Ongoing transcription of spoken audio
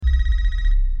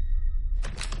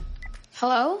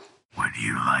Hello? Would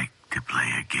you like to play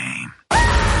a game?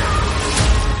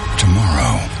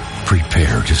 Tomorrow,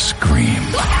 prepare to scream.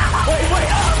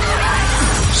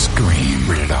 Scream.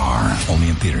 Rated R. Only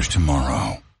in theaters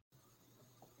tomorrow.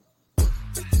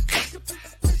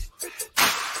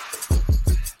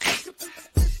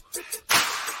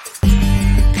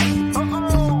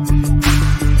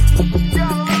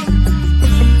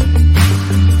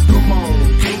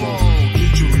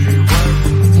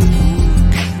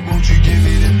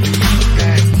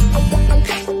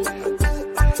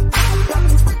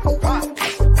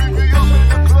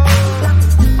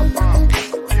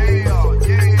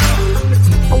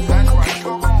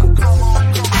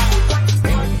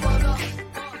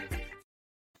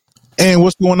 And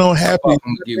what's going on? Happy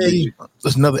Monday.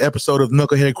 This is another episode of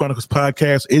Knucklehead Chronicles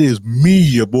podcast. It is me,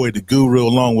 your boy, the Guru,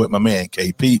 along with my man,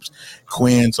 K Peeps.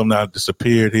 Quinn somehow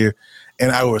disappeared here.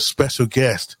 And our special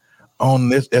guest on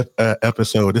this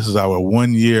episode, this is our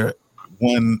 1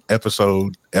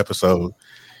 episode,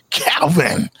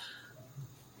 Calvin.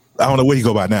 I don't know where you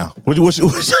go by now. What you go by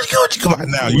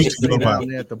now? You go down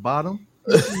there at the bottom.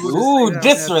 Ooh,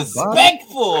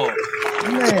 disrespectful.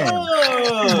 Man.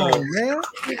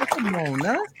 Come on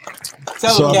now.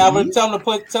 Tell him, Calvin. Tell him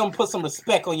to put some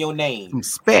respect on your name. Some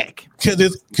spec. Because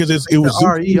it was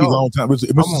Zucchini a long time. It was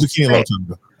Mr. Zucchini a long time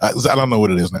ago. I don't know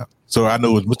what it is now. So I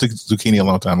know it was Mr. Zucchini a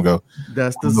long time ago.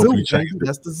 That's the zoo.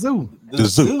 That's the zoo. The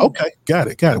zoo. Okay, got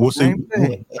it. Well, see,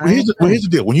 here's the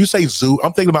deal. When you say zoo,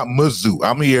 I'm thinking about Mizzou.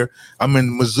 I'm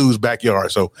in Mizzou's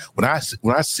backyard. So when I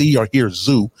see or hear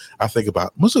zoo, I think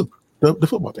about Mizzou, the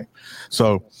football team.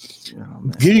 So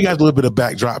give you guys a little bit of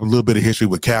backdrop, a little bit of history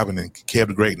with Calvin and Kev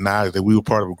the Great and I, that we were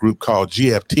part of a group called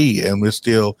GFT, and we're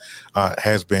still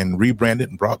has been rebranded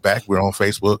and brought back. We're on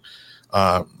Facebook.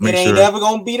 It ain't never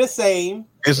gonna be the same.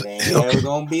 It ain't never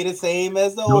gonna be the same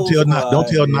as the old. Don't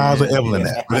tell Nas or Evelyn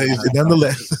that. But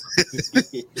nonetheless,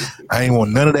 I ain't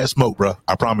want none of that smoke, bro.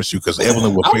 I promise you, because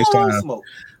Evelyn will FaceTime. Smoke.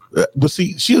 But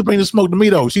see, she'll bring the smoke to me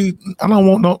though. I don't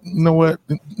want no. You know what?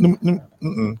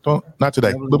 Not today.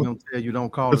 Evelyn gonna tell you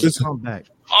don't call her to come back.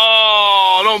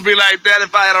 Oh, don't be like that.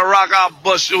 If I had a rock, I'll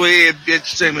bust your head, bitch.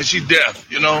 Say me, she deaf,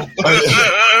 you know.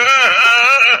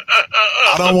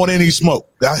 I don't want any smoke.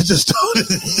 I just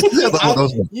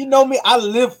you know me, I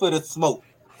live for the smoke.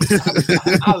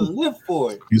 I live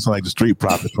for it. You sound like the street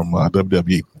prophet from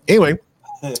WWE. Anyway,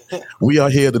 we are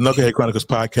here at the Knucklehead Chronicles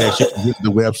podcast. You can visit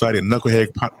the website at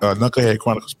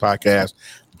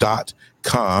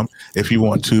knuckleheadchroniclespodcast.com. If you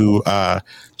want to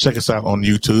check us out on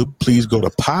YouTube, please go to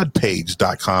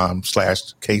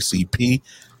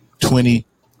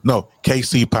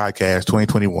podpage.com/KC Podcast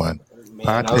 2021.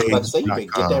 Man, I was about to say, you better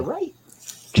get that right.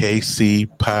 KC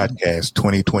Podcast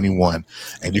 2021.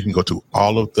 And you can go to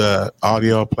all of the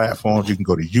audio platforms. You can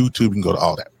go to YouTube. You can go to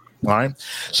all that. All right.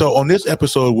 So on this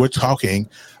episode, we're talking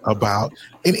about,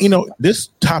 and this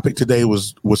topic today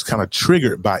was kind of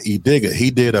triggered by E. Digger.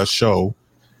 He did a show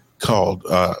called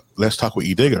Let's Talk with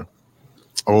E. Digger.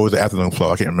 Or it was the Afternoon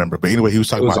Flow. I can't remember. But anyway, he was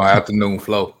talking about Afternoon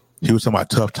Flow. He was talking about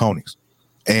tough Tonys.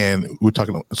 And we're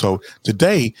talking. So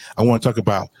today, I want to talk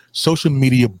about social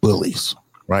media bullies,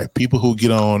 right? People who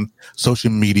get on social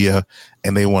media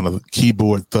and they want to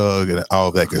keyboard thug and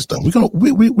all that good stuff.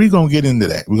 We're gonna get into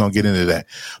that. We're gonna get into that.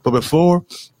 But before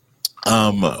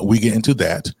we get into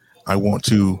that, I want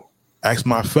to ask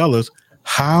my fellas,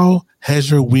 how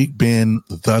has your week been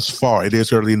thus far? It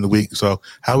is early in the week, so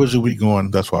how is your week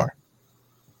going thus far?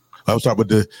 I'll start with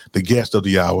the guest of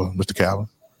the hour, Mr. Calvin.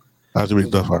 How's your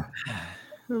week thus far?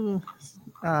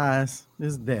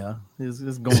 It's there.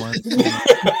 It's going.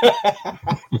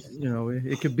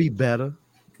 It could be better.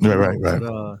 Right. But,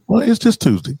 well, it's just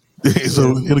Tuesday,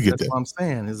 so it'll get there. What I'm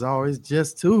saying it's always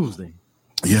just Tuesday.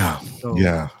 Yeah. So,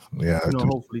 yeah.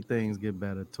 Hopefully things get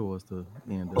better towards the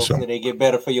end. Hopefully they get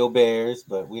better for your Bears,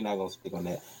 but we're not gonna speak on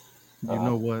that. You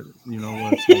know what?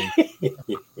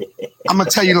 I'm gonna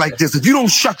tell you like this: if you don't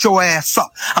shut your ass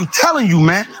up, I'm telling you,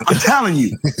 man. I'm telling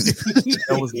you.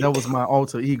 that was my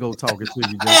alter ego talking to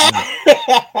you just now.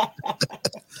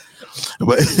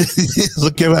 But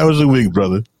look, how was your week,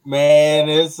 brother? Man,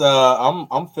 it's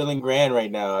I'm feeling grand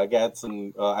right now. I got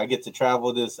some. I get to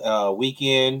travel this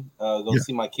weekend.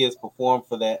 See my kids perform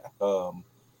for that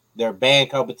their band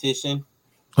competition.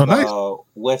 Oh, nice.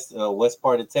 West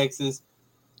part of Texas.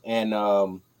 And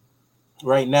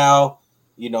right now,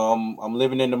 I'm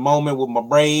living in the moment with my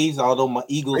Braves, although my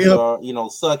Eagles are,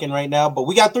 sucking right now. But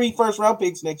we got 3 first-round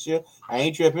picks next year. I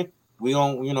ain't tripping. We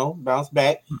gonna, bounce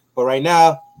back. But right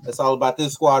now, it's all about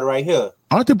this squad right here.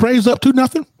 Aren't the Braves up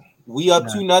 2-0? We up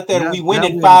 2-0. We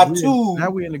winning 5-2.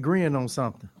 Now we in agreeing on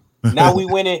something. Now we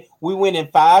winning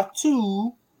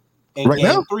 5-2. in Right game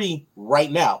now? 3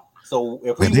 right now. So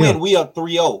if Man, we win, we up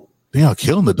 3-0. They are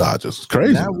killing the Dodgers. It's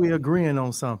crazy. Now we're agreeing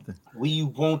on something. We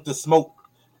want the smoke.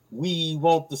 We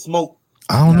want the smoke.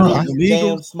 I don't know. We The want the Eagles,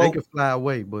 damn they smoke. can fly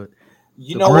away, but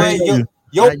You know Braves- what?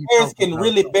 Your Now you parents talking can about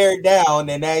really bear down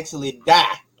and actually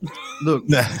die. look,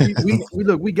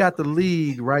 we got the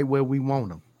league right where we want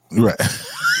them. Right.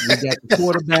 We got the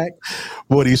quarterback.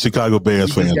 What are you Chicago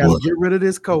Bears We fans? just got to Boy? get rid of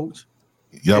this coach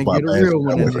Y'all and about get a bad real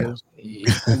one in Cowboy here.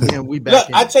 fans. And then we back Look,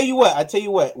 in. I tell you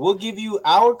what. We'll give you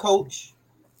our coach,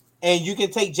 and you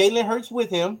can take Jalen Hurts with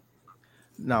him.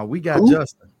 No, we got Who?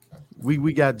 Justin.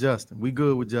 We got Justin. We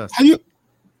good with Justin. How you?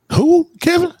 Who?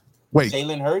 Kevin? Wait.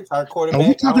 Jalen Hurts, our Are we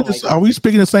quarterback. talking? Are we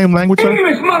speaking the same language? Sir?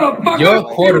 Your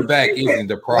quarterback isn't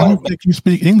the I don't problem. think you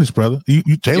speak English, brother. You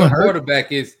Your Jalen Hurts.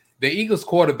 quarterback is the Eagles'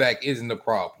 quarterback isn't the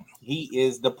problem. He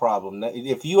is the problem.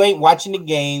 If you ain't watching the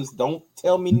games, don't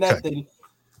tell me nothing.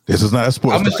 This is not a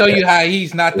sports. I'm gonna show you how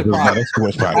he's not the This is not problem. a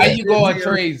sports How podcast. you go and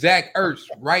trade Zach Ertz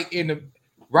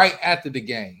right after the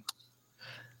game?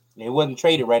 It wasn't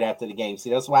traded right after the game. See,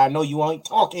 that's why I know you ain't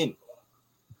talking.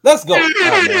 Let's go. This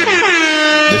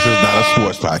is not a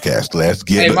sports podcast. Let's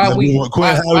get. Hey, my week,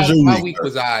 Quinn, how was your my week? week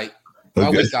was alright. My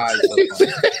Okay. week alright so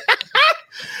far.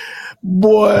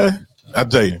 Boy, I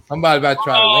tell you. Somebody about to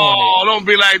try to ruin Oh, it. don't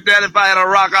be like that. If I had a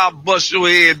rock, I'll bust your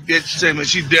head, bitch. Say, man,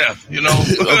 she deaf, you know?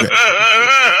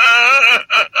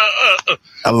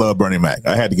 I love Bernie Mac.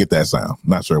 I had to get that sound.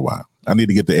 Not sure why. I need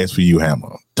to get the SVU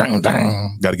hammer. Dang,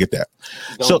 dang. Got to get that.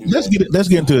 So let's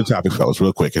get into the topic, fellas,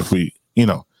 real quick. If we,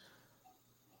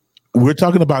 we're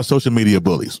talking about social media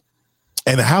bullies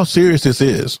and how serious this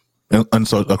is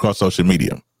across social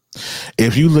media.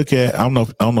 If you look at, I don't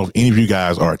know if any of you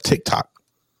guys are TikTok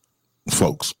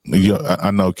folks.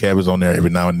 I know Kev is on there every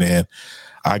now and then.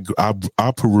 I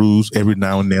peruse every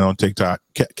now and then on TikTok.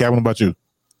 Kevin, about you?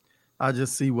 I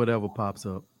just see whatever pops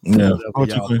up. Yeah.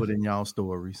 Whatever y'all put in y'all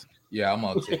stories. Yeah, I'm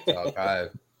on TikTok. I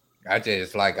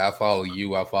just I follow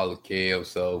you. I follow Kev.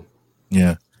 So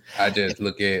yeah, I just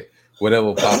look at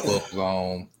whatever pop up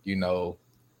on.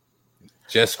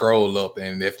 Just scroll up,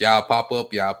 and if y'all pop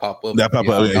up, y'all pop up. That pop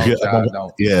up.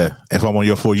 Don't. Yeah, if I'm on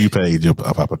your For You page, I'll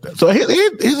pop up there. So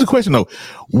here's the question though: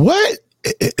 what?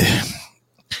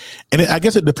 And I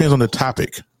guess it depends on the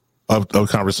topic of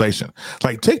conversation.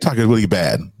 Like TikTok is really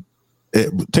bad.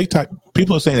 TikTok,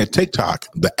 people are saying that TikTok,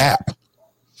 the app,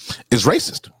 is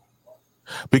racist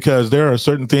because there are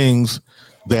certain things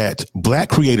that Black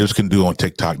creators can do on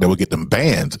TikTok that will get them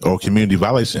banned or community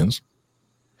violations.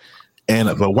 And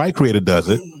if a white creator does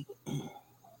it,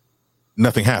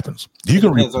 nothing happens. You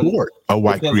can report a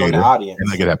white creator and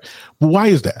not get happen. Well, why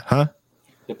is that, huh?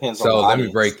 Depends on the audience. Let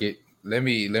me break it. Let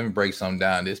me break something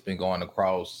down. It's been going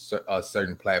across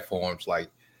certain platforms like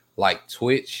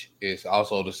Twitch is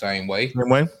also the same way. Same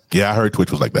way? Yeah, I heard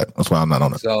Twitch was like that. That's why I'm not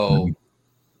on it. So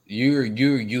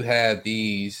you have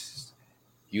these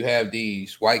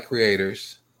white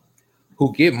creators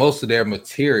who get most of their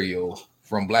material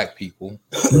from Black people.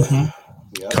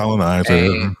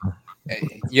 Colonizer.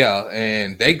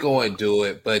 And they go and do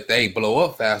it, but they blow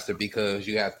up faster because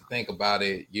you have to think about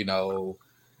it.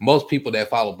 Most people that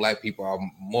follow Black people are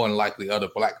more than likely other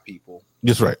Black people.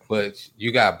 That's right. But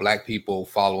you got Black people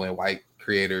following white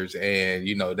creators, and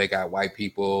they got white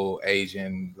people,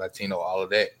 Asian, Latino, all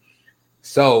of that.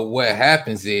 So what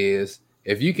happens is,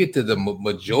 if you get to the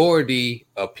majority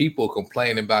of people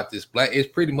complaining about this Black, it's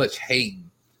pretty much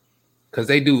hating. Because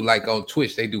they do, like on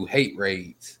Twitch, they do hate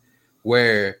raids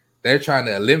where they're trying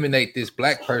to eliminate this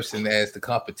Black person as the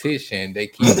competition. They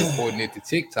keep reporting it to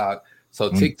TikTok. So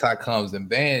TikTok comes and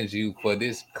bans you for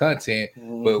this content.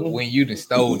 But when you done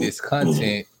stole this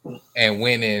content and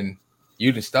went in,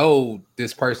 you done stole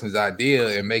this person's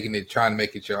idea and trying to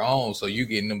make it your own. So you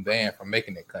getting them banned from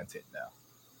making that content now.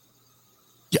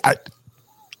 Yeah,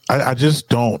 I just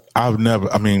don't. I don't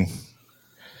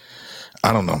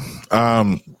know.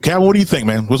 Calvin, what do you think,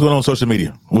 man? What's going on social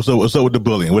media? What's up with the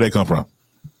bullying? Where they come from?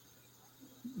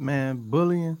 Man,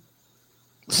 bullying.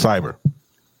 Cyber.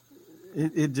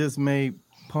 It just made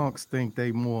punks think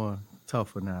they more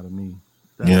tougher now to me.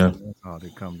 That's how they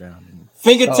come down.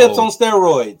 Fingertips on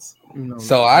steroids.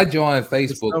 So I joined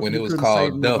Facebook when it was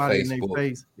called the Facebook.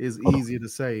 Face is easier to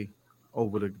say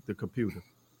over the computer.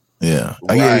 Yeah,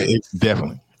 right. It's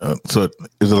definitely. So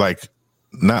is it like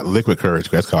not liquid courage?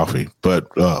 That's coffee, but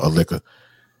a liquor.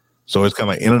 So it's kind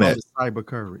of like internet. Cyber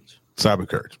courage. Cyber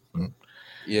courage.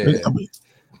 Yeah.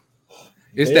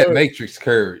 It's that Matrix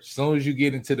courage. As soon as you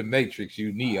get into the Matrix,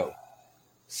 you Neo.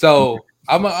 So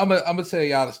I'm gonna tell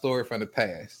y'all the story from the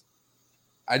past.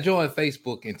 I joined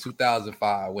Facebook in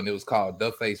 2005 when it was called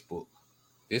the Facebook.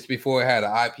 This before it had an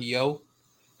IPO.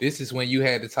 This is when you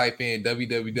had to type in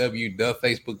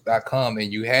www.facebook.com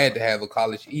and you had to have a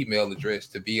college email address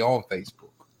to be on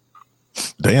Facebook.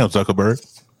 Damn,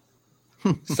 Zuckerberg.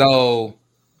 So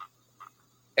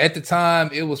at the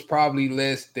time, it was probably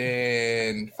less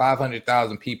than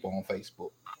 500,000 people on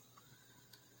Facebook.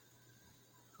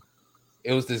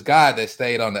 It was this guy that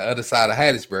stayed on the other side of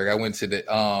Hattiesburg. I went to the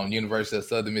University of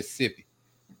Southern Mississippi,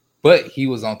 but he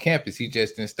was on campus. He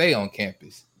just didn't stay on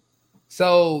campus.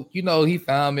 So, he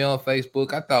found me on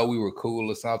Facebook. I thought we were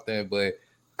cool or something, but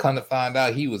come to find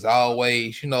out he was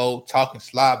always, talking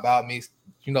sly about me,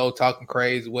 talking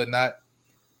crazy, whatnot.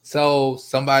 So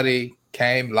somebody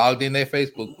came, logged in their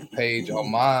Facebook page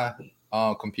on my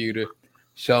computer,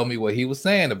 showed me what he was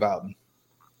saying about me.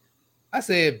 I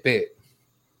said, bet.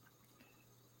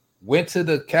 Went to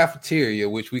the cafeteria,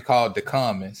 which we called the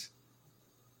Commons,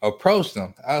 approached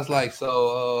them. I was like,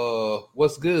 so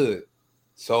what's good?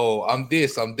 So I'm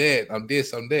this, I'm that, I'm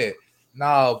this, I'm that.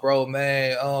 Nah, bro,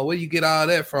 man, where you get all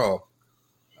that from?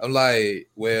 I'm like,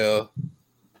 well,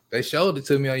 they showed it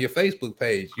to me on your Facebook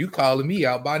page. You calling me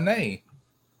out by name.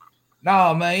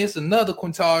 Nah, man, it's another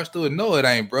Quintard Stewart. No, it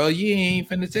ain't, bro. You ain't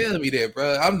finna tell me that,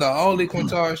 bro. I'm the only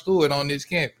Quintard Stewart on this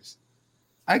campus.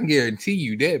 I can guarantee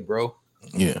you that, bro.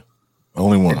 Yeah,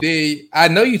 only one. And then, I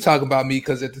know you talking about me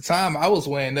because at the time I was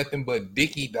wearing nothing but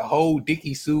the whole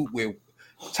Dickie suit with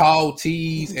tall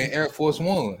tees and Air Force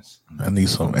Ones. I need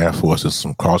some Air Forces,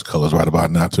 some cross colors right about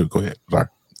now too. Go ahead. Sorry.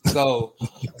 So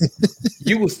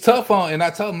you was tough on, and I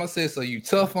told him, I said, so you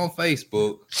tough on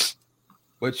Facebook,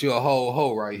 but you're a whole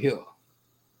hoe right here.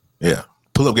 Yeah.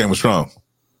 Pull-up game was strong.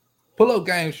 Pull-up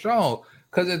game strong.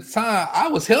 Because at the time, I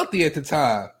was healthy at the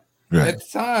time. Right. At the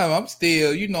time, I'm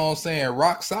still,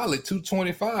 rock solid,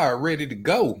 225, ready to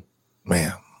go.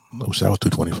 Man. I wish I was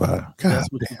 225.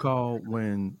 That's what you call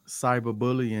when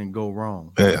cyberbullying go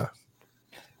wrong. Yeah.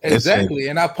 Exactly.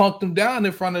 And I punked him down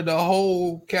in front of the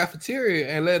whole cafeteria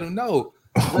and let him know,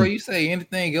 bro, you say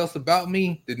anything else about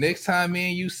me, the next time me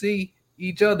and you see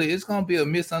each other, it's going to be a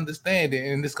misunderstanding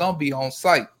and it's going to be on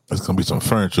site. It's going to be some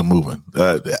furniture moving.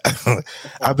 I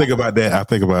think about that. I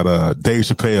think about Dave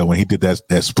Chappelle when he did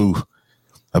that spoof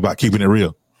about keeping it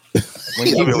real. When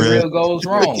keeping it real goes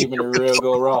wrong. Keeping it real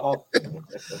go wrong.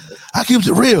 I keep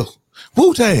it real.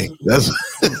 Wu-Tang. That's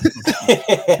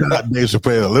not Dave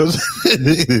Chappelle.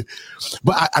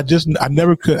 But I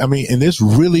never could. I mean, and this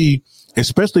really,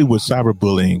 especially with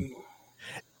cyberbullying,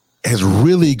 has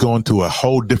really gone to a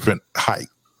whole different height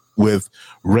with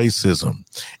racism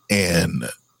and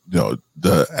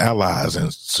the allies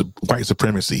and white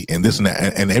supremacy and this and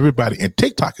that and everybody. And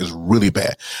TikTok is really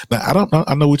bad. Now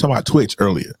I know we were talking about Twitch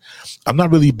earlier. I'm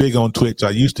not really big on Twitch. I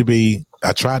used to be.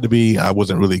 I tried to be. I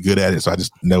wasn't really good at it, so I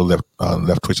just never left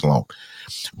Twitch alone.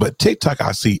 But TikTok,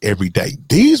 I see every day.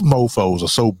 These mofo's are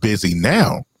so busy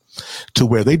now to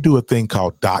where they do a thing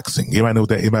called doxing. Anybody know what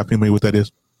that? Anybody familiar with what that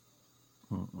is?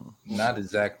 Not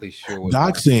exactly sure. What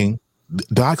Doxing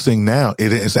now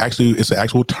it's an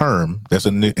actual term that's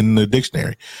in the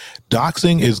dictionary.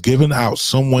 Doxing is giving out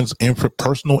someone's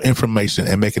personal information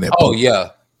and making it public. Yeah.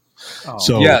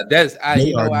 So yeah, that's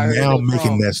they are now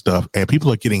making that stuff, and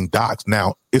people are getting doxed.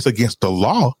 Now it's against the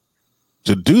law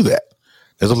to do that.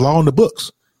 There's a law in the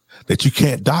books that you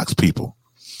can't dox people.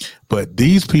 But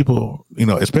these people,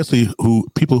 especially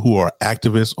people who are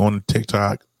activists on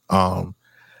TikTok,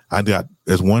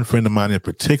 there's one friend of mine in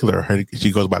particular.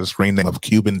 She goes by the screen name of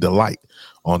Cuban Delight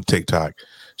on TikTok.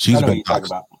 She's been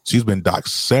doxed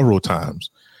several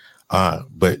times.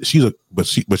 But she a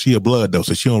blood though,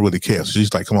 so she don't really care. So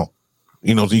she's like, come on,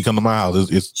 so you come to my house.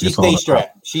 She stay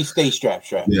strapped. She stay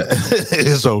strapped. Yeah.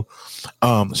 So,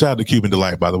 shout out to Cuban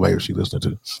Delight, by the way, if she listening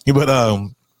to. But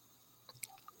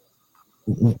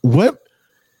what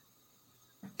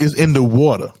is in the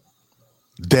water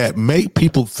that make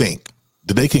people think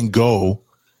that they can go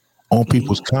on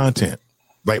people's content?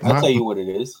 Like, I'll tell you what it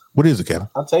is. What is it, Kevin?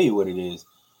 I'll tell you what it is.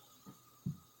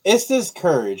 It's this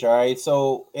courage, all right.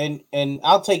 So, and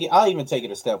I'll even take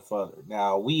it a step further.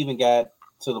 Now, we even got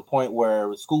to the point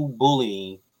where school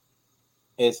bullying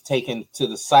is taken to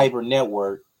the cyber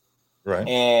network, right?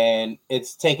 And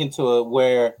it's taken to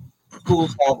where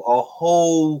schools have a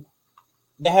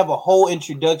whole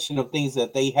introduction of things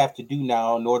that they have to do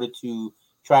now in order to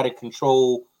try to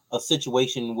control a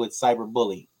situation with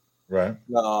cyberbullying, right?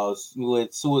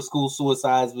 With school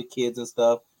suicides with kids and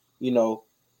stuff,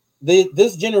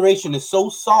 This generation is so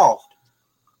soft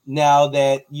now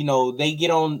that they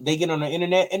get on the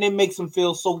internet and it makes them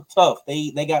feel so tough.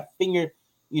 They got Twitter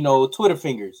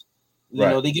fingers.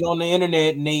 They get on the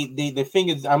internet and their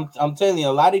fingers. I'm telling you, a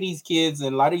lot of these kids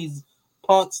and a lot of these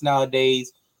punks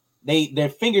nowadays, their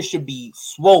fingers should be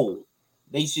swole.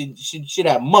 They should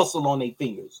have muscle on their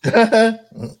fingers.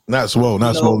 Not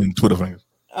swollen Twitter fingers.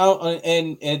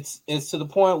 And it's to the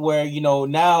point where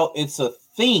now it's a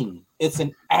thing. It's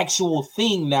an actual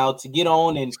thing now to get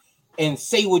on and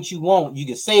say what you want. You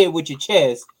can say it with your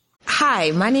chest. Hi,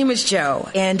 my name is Joe,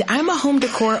 and I'm a home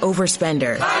decor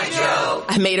overspender. Hi, Joe.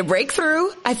 I made a breakthrough.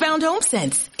 I found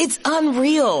HomeSense. It's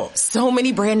unreal. So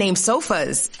many brand name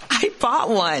sofas. I bought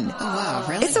one. Oh, wow,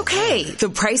 really? It's okay. The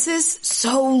prices,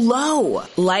 so low.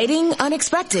 Lighting,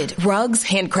 unexpected. Rugs,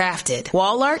 handcrafted.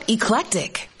 Wall art,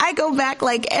 eclectic. I go back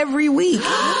like every week.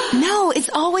 No,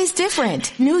 it's always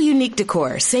different. New unique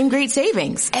decor, same great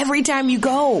savings. Every time you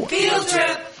go. Field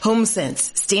trip.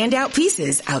 HomeSense. Standout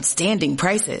pieces, outstanding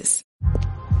prices.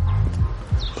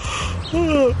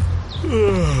 The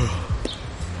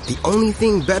only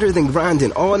thing better than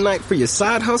grinding all night for your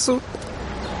side hustle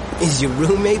is your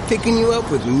roommate picking you up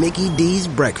with Mickey D's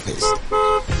breakfast.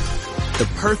 The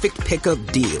perfect pickup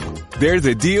deal. There's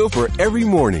a deal for every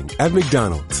morning at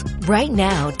McDonald's. Right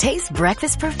now, taste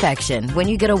breakfast perfection when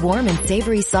you get a warm and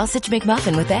savory sausage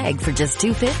McMuffin with egg for just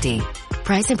 $2.50.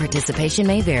 Price and participation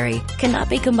may vary. Cannot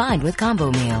be combined with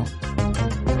combo meal.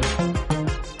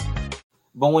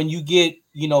 But when you get,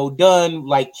 done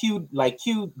like Q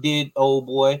did, old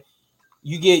boy,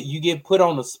 you get put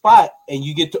on the spot and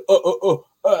you get to,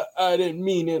 I didn't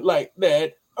mean it like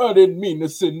that. I didn't mean to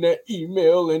send that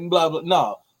email and blah, blah.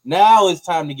 No, now it's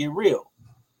time to get real.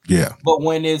 Yeah. But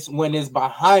when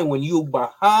you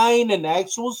behind an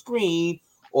actual screen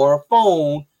or a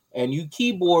phone and you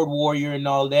keyboard warrior and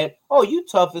all that, oh, you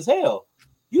tough as hell.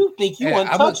 You think you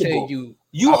untouchable.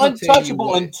 You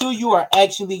untouchable until you are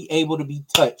actually able to be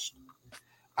touched.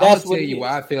 That's what I'm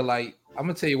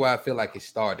gonna tell you why I feel like it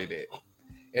started it.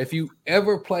 If you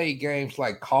ever play games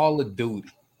like Call of Duty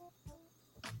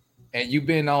and you've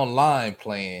been online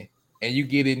playing and you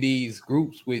get in these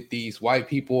groups with these white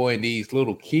people and these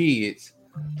little kids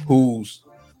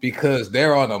because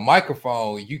they're on a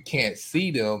microphone, you can't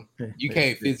see them, you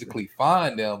can't physically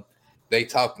find them, they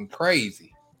talking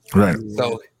crazy. Right.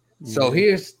 So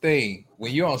here's the thing: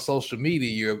 when you're on social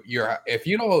media,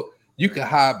 you can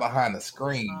hide behind a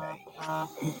screen name.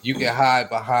 You can hide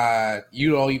behind.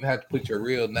 You don't even have to put your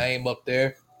real name up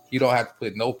there. You don't have to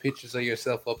put no pictures of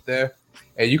yourself up there,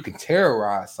 and you can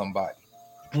terrorize somebody.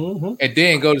 Mm-hmm. And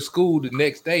then go to school the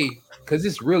next day because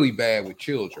it's really bad with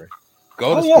children.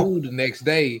 Go to school the next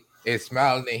day and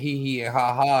smiling and hee and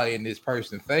ha ha in this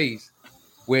person's face.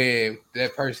 When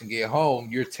that person get home,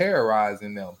 you're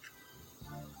terrorizing them.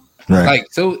 Right.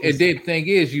 And then the thing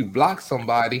is, you block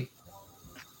somebody,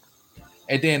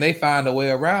 and then they find a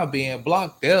way around being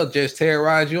blocked. They'll just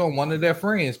terrorize you on one of their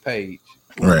friends' page.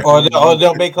 Right. Or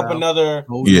they'll make up another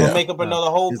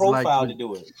whole profile to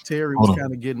do it. Terry was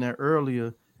kind of getting there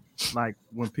earlier, like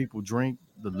when people drink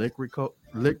the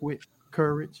liquid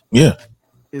courage. Yeah.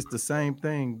 It's the same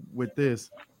thing with this,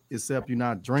 except you're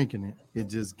not drinking it. It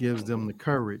just gives them the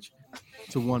courage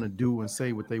to want to do and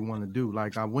say what they want to do.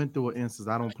 Like I went through an instance.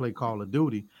 I don't play Call of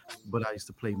Duty, but I used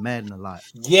to play Madden a lot.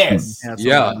 Yes.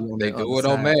 Yeah, they do it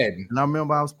on Madden. And I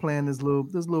remember I was playing this little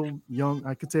young,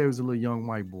 I could tell he was a little young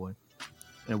white boy.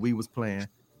 And we was playing,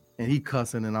 and he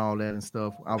cussing and all that and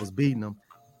stuff. I was beating him,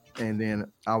 and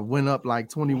then I went up like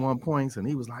 21 points, and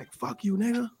he was like, "Fuck you,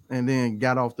 nigga," and then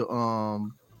got off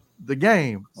the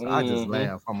game. So I just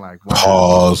laughed. I'm like, wow.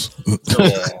 Pause.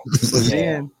 But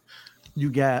then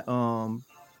you got I'm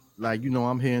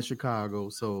here in Chicago,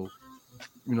 so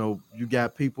you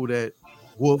got people that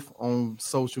woof on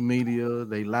social media,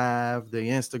 they live, they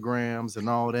Instagrams and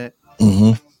all that.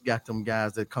 Mm-hmm. Got them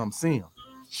guys that come see them.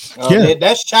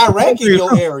 That's Chirac in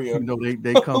your area.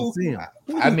 They come see him.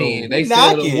 I mean, they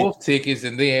sell the wolf tickets,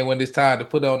 and then when it's time to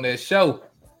put on their show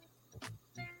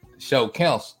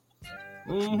counts.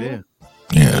 Mm-hmm.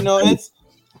 Yeah.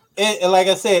 It's like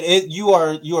I said, you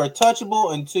are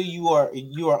touchable until you are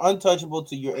untouchable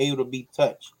till you're able to be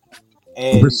touched.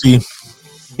 And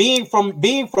being from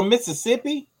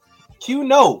Mississippi, Q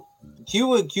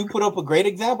put up a great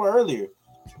example earlier.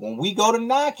 When we go to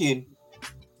knocking,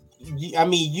 I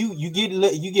mean, you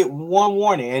get one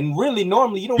warning, and really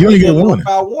normally you don't get one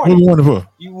warning. I'm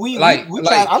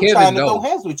trying to throw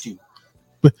hands with you.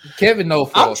 Kevin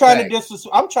knows. I'm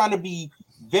trying to be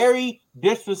very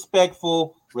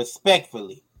disrespectful,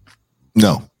 respectfully.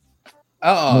 No.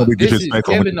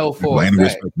 Kevin knows for a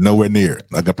fact. Nowhere near.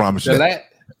 Like I promise you.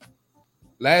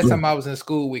 Last time I was in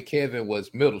school with Kevin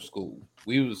was middle school.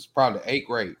 We was probably 8th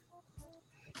grade.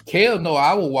 Kel know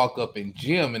I will walk up in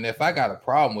gym, and if I got a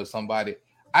problem with somebody,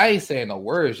 I ain't saying no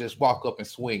words. Just walk up and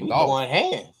swing. We throwing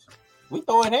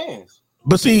hands.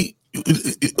 But see,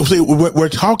 we're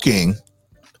talking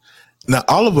Now,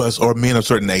 all of us are men of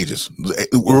certain ages.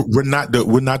 We're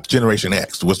not Generation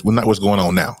X. We're not what's going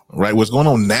on now, right? What's going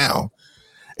on now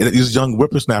is these young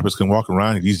whippersnappers can walk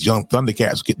around here. These young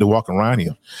Thundercats get to walk around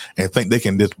here and think they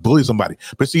can just bully somebody.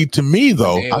 But see, to me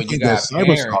though, I think that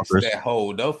cyberstalkers that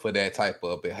hold up for that type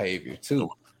of behavior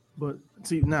too. But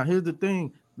see, now here's the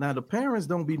thing. Now the parents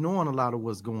don't be knowing a lot of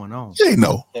what's going on. They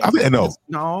know. I mean, they know.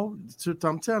 No,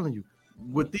 I'm telling you,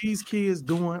 what these kids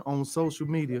doing on social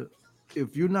media,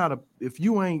 if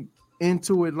you ain't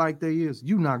into it like they is,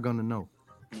 you're not gonna know.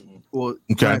 Or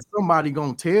somebody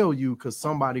gonna tell you because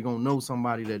somebody gonna know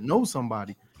somebody that knows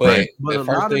somebody. But the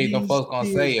first thing the folks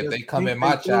gonna say, if they come in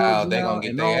my child, they gonna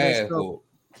get their ass whooped.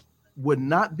 Would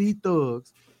not be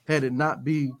thugs had it not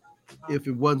be if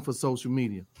it wasn't for social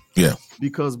media. Yeah.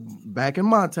 Because back in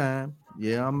my time,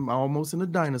 I'm almost in the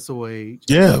dinosaur age.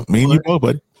 Yeah, me and you both,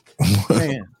 buddy.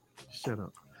 Man, shut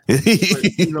up. But,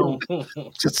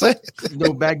 just say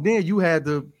back then you had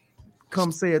to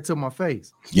come say it to my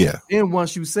face. Yeah. And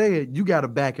once you say it, you got to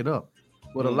back it up.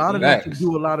 But a lot of them can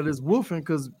do a lot of this woofing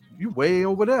because you way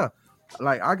over there.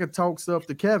 Like I could talk stuff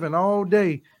to Kevin all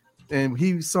day, and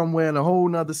he's somewhere in a whole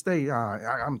nother state.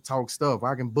 I'm talk stuff.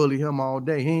 I can bully him all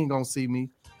day. He ain't gonna see me.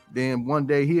 Then one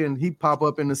day he pop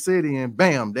up in the city and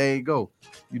bam, there you go.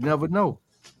 You never know.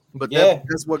 But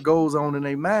that's what goes on in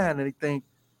their mind, and they think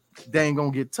they ain't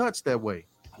gonna get touched that way.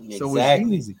 Exactly. So it's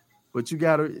easy. But you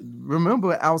gotta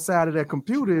remember, outside of that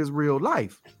computer is real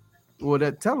life, or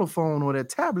that telephone or that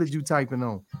tablet you typing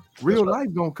on. Real life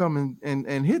gonna come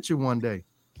and hit you one day.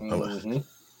 Mm-hmm.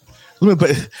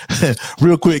 But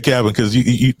real quick, Kevin, because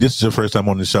you this is your first time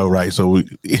on the show, right? So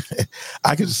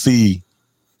I can see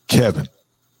Kevin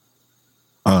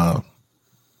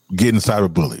getting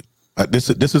cyberbullied. This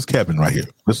is Kevin right here.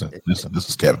 Listen. This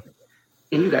is Kevin.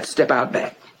 And you got to step out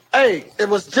back. Hey, it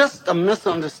was just a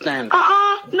misunderstanding.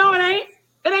 No, it ain't.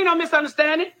 It ain't no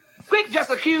misunderstanding. Quick just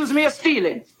accused me of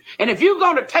stealing. And if you're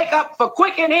going to take up for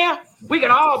Quick in here, we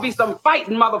can all be some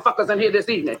fighting motherfuckers in here this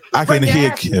evening. I can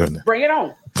hear Kevin. Bring it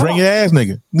on. Bring your ass,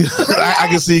 nigga. I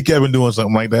can see Kevin doing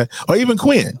something like that. Or even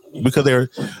Quinn.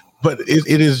 But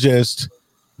it is just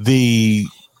the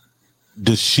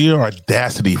sheer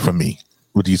audacity for me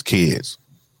with these kids.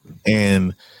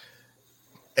 And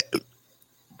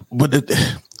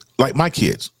like my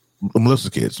kids, Melissa's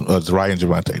kids, Zariah and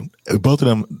Javante, both of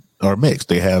them are mixed.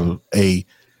 They have a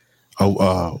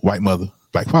white mother,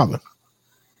 black father.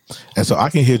 And so I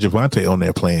can hear Javante on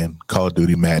there playing Call of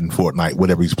Duty, Madden, Fortnite,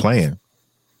 whatever he's playing.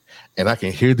 And I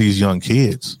can hear these young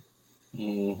kids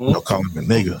calling him a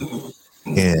nigga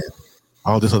and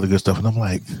all this other good stuff. And I'm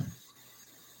like,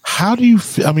 how do you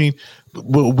feel? I mean,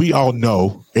 well, we all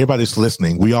know, everybody's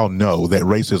listening, we all know that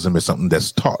racism is something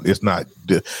that's taught. It's not,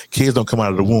 the kids don't come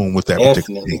out of the womb with that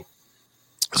particular thing.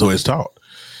 So it's taught.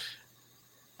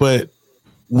 But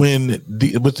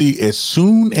as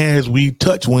soon as we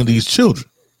touch one of these children,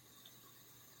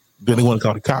 then they want to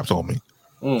call the cops on me.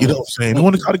 You know what I'm saying? They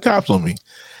want to call the cops on me.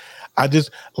 I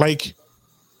just, like,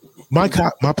 my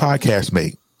podcast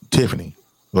mate, Tiffany,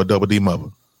 or Double D Mother,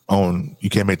 on You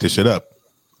Can't Make This Shit Up,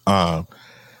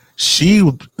 she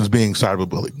was being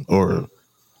cyberbullied, or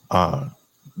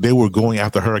they were going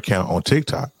after her account on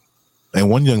TikTok. And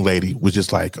one young lady was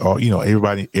just like, oh,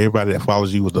 everybody that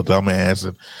follows you was a dumbass.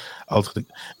 And I was like,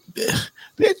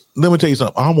 let me tell you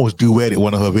something. I almost duetted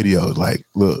one of her videos. Like,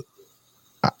 look,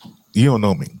 you don't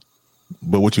know me,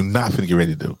 but what you're not finna get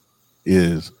ready to do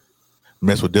is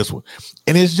mess with this one.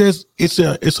 And it's a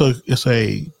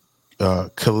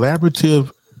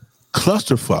collaborative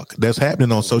clusterfuck that's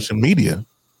happening on social media.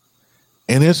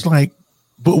 And it's like,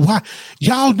 but why?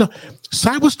 Y'all know,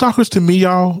 cyber stalkers to me,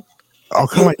 y'all, are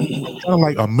kind of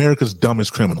like America's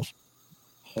dumbest criminals.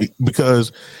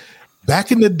 Because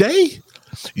back in the day,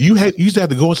 you used to have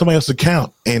to go on somebody else's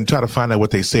account and try to find out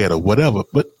what they said or whatever.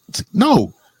 But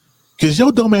no, because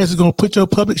your dumb ass is going to put your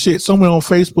public shit somewhere on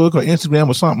Facebook or Instagram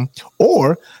or something,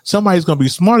 or somebody's going to be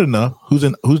smart enough who's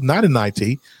not in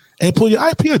IT and pull your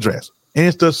IP address. And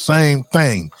it's the same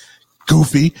thing.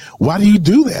 Goofy. Why do you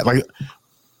do that? Like,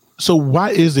 so why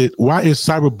is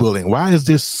cyberbullying? Why is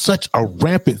this such a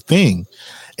rampant thing?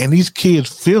 And these kids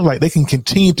feel like they can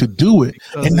continue to do it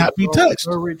and not be touched.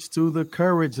 Courage to the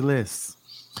courageless.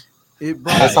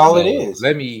 That's all it is.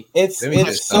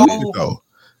 It's so.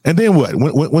 And then what?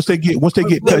 Once they get touched,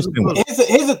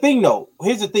 here's the thing, though.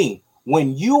 Here's the thing.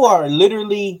 When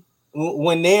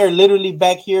they're literally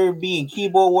back here being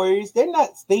keyboard warriors, they're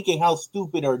not thinking how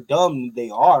stupid or dumb they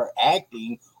are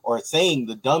acting or saying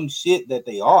the dumb shit that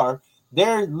they are.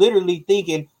 They're literally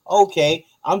thinking, okay,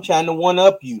 I'm trying to one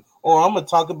up you, or I'm gonna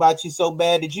talk about you so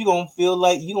bad that you're gonna feel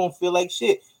like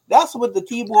shit. That's what the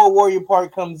keyboard warrior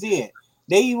part comes in.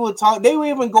 They will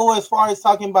even go as far as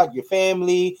talking about your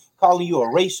family, calling you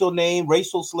a racial name,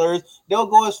 racial slurs. They'll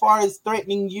go as far as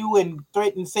threatening you and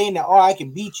saying that, I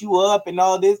can beat you up and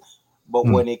all this. But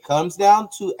when it comes down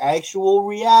to actual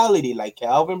reality, like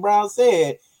Calvin Brown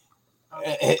said,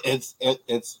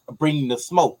 it's bringing the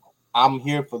smoke. I'm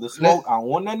here for the smoke. I don't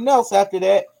want nothing else after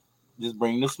that. Just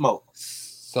bring the smoke.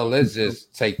 So let's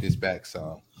just take this back.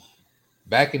 So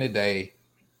back in the day,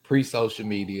 pre-social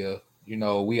media,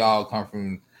 we all come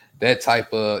from that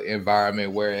type of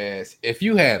environment. Whereas if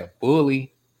you had a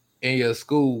bully in your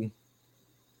school,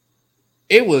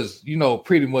 it was,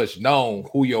 pretty much known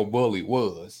who your bully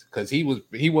was, because he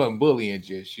wasn't bullying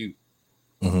just you.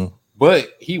 Mm-hmm.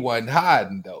 But he wasn't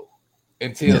hiding though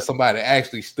until somebody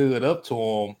actually stood up to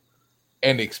him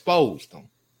and exposed them.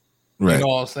 Right. You know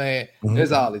what I'm saying? Mm-hmm.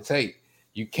 That's all it takes.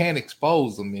 You can't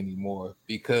expose them anymore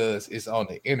because it's on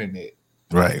the internet.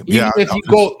 Right.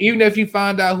 Even if you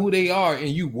find out who they are and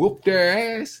you whoop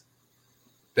their ass,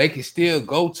 they can still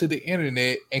go to the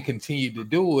internet and continue to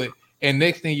do it. And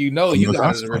next thing you know, you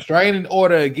got a restraining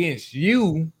order against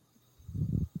you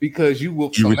because you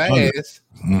whooped some ass.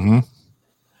 Mm-hmm.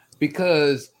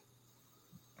 Because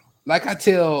like I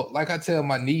tell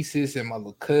my nieces and my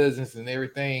little cousins and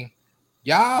everything,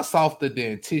 y'all softer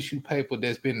than tissue paper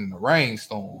that's been in the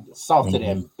rainstorm. Softer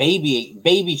than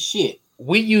baby shit.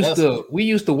 We used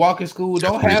to walk in school,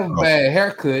 don't have a bad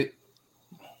haircut.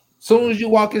 Soon as you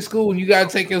walk in school and you gotta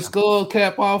take your skull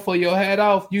cap off or your hat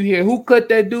off, you hear who cut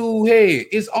that dude's head.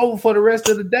 It's over for the rest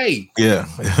of the day. Yeah.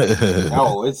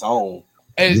 No, it's on.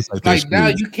 And like now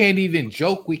you can't even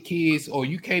joke with kids, or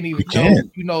you can't even joke,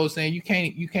 you know what I'm saying? You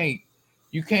can't,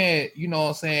 you know what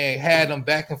I'm saying, have them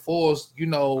back and forth,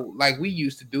 like we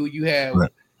used to do. You have,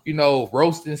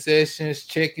 roasting sessions,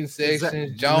 checking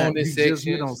sessions, joning sessions.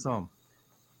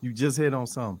 You just hit on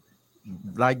something.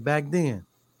 Like back then,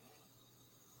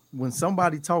 when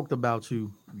somebody talked about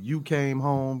you, you came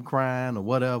home crying or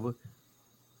whatever.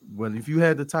 Well, if you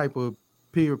had the type of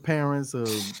peer parents or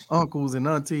uncles and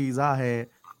aunties I had,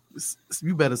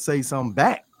 you better say something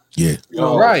back. Yeah.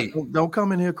 Right. Don't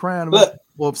come in here crying about,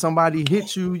 or if somebody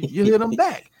hits you, you hit them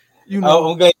back. I'm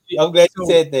glad you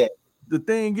said that. The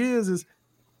thing is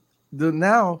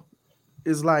now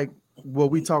is like what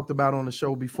we talked about on the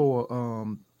show before,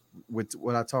 with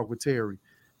what I talked with Terry.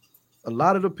 A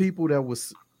lot of the people that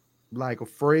was like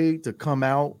afraid to come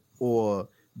out or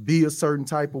be a certain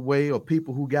type of way, or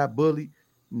people who got bullied,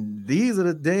 these are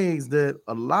the days that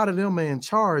a lot of them are in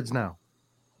charge now.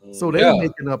 So they're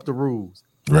making up the rules.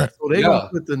 Right. So they're gonna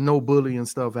put the no bullying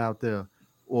stuff out there.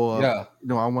 Or I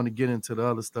want to get into the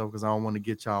other stuff because I don't want to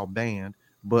get y'all banned.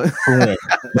 But from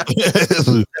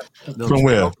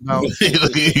where?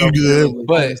 You good?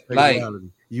 But like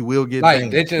you will get like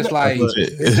banned. it's just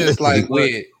like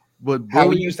with how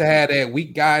we used to have that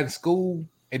weak guy in school,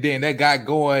 and then that guy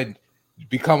going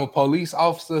become a police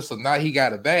officer, so now he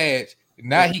got a badge.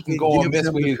 Now he can go and mess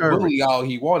with his bully all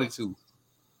he wanted to.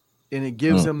 And it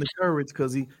gives him the courage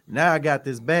because now I got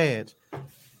this badge.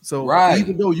 So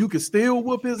even though you could still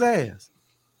whoop his ass,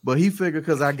 but he figured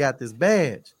because I got this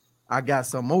badge, I got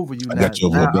something over you now.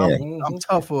 I'm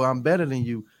tougher, I'm better than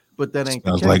you. But that ain't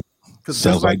sounds the case.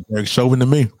 Sounds like Derek Chauvin to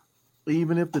me.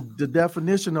 Even if the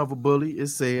definition of a bully, it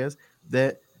says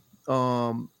that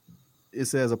it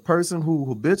says a person who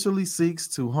habitually seeks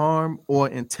to harm or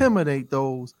intimidate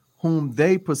those whom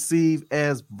they perceive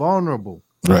as vulnerable.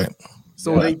 Right.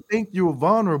 So they think you're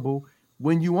vulnerable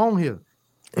when you on here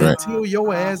until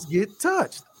your ass get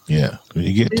touched. Yeah. When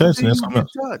you get touched, that's something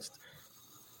else.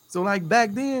 So like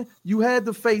back then, you had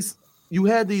to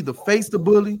either face the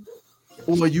bully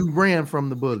or you ran from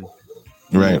the bully.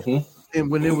 Right. Mm-hmm. And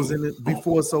when it was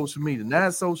before social media. Now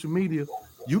social media,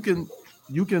 you can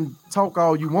talk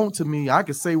all you want to me. I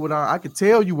can say I can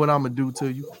tell you what I'm gonna do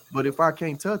to you, but if I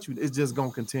can't touch you, it's just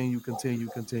gonna continue. But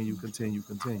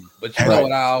you know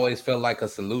what I always felt like a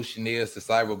solution is to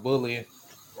cyberbullying?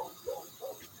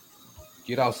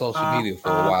 Get off social media for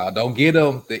a while. Don't get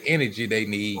them the energy they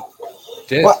need.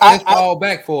 Just fall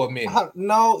back for a minute.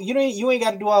 No, you ain't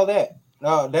got to do all that.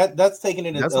 No, that's taking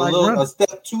it a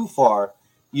step too far.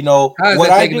 How is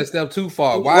that taking a step too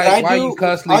far? Why are you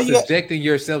constantly subjecting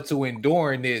yourself to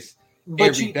enduring this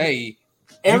every day?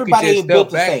 Everybody ain't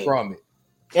built the same. From it.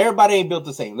 Everybody ain't built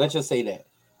the same. Let's just say that.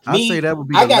 I say that would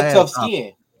be. I got tough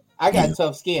skin.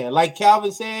 Tough skin. Like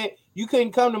Calvin said, you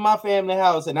couldn't come to my family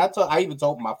house, and I even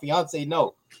told my fiance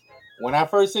no. When I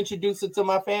first introduced her to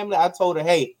my family, I told her,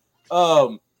 "Hey,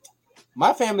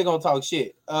 my family gonna talk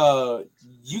shit.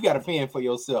 You got to fend for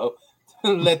yourself."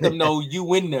 Let them know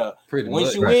you in there.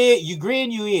 Once you in, you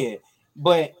grin, you in.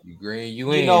 But you green,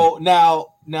 you know,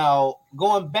 now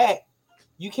going back,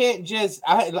 you can't just.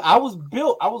 I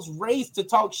was raised to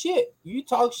talk shit. You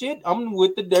talk shit, I'm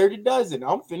with the dirty dozen.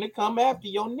 I'm finna come after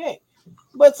your neck.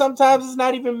 But sometimes it's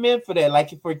not even meant for that.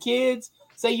 Like for kids,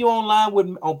 say you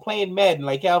online on playing Madden,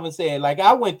 like Calvin said. Like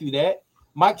I went through that.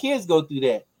 My kids go through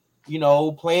that. You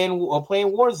know, playing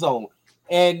Warzone,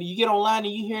 and you get online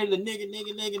and you hear the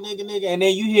nigga, and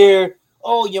then you hear,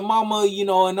 oh, your mama, you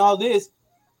know, and all this.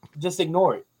 Just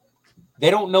ignore it. They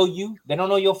don't know you. They don't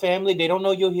know your family. They don't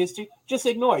know your history. Just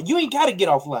ignore it. You ain't got to get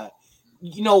offline.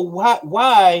 You know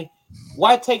why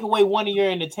take away one of your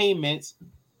entertainments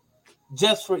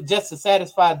just to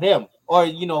satisfy them, or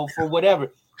you know, for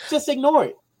whatever? Just ignore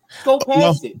it. Go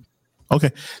past it.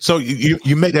 Okay, so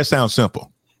you make that sound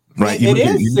simple, right? It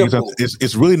is simple.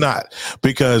 It's really not,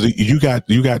 because you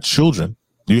got children.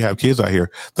 You have kids out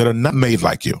here that are not made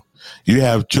like you. You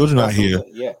have children out here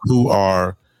who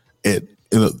are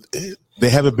they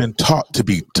haven't been taught to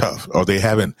be tough, or they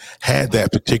haven't had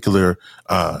that particular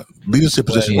leadership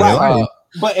position in their life.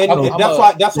 But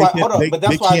that's why. Hold on. But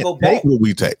that's why I go back. What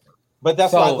we take. But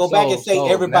that's why I go back and say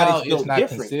everybody's built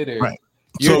different. Right.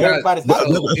 Everybody's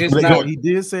not. He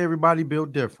did say everybody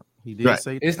built different. He did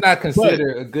say it's not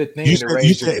considered a good thing to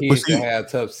raise your kids to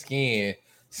have tough skin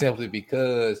simply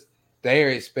because they're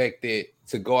expected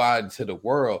to go out into the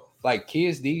world. Like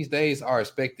kids these days are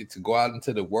expected to go out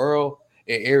into the world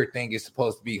and everything is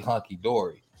supposed to be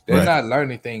hunky-dory. They're not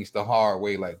learning things the hard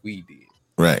way like we did.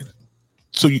 Right.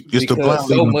 So it's the blind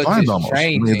leading the blind almost.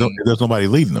 There's nobody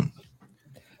leading them.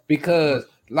 Because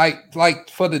like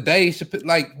for the Dave Chappelle,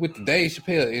 like with the Dave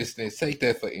Chappelle instance, take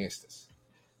that for instance.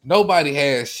 Nobody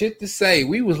has shit to say.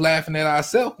 We was laughing at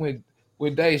ourselves when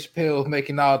Dave Chappelle was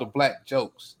making all the black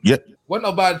jokes. Yep. Wasn't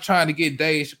nobody trying to get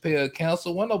Dave Chappelle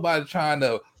canceled. Wasn't nobody trying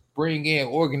to bring in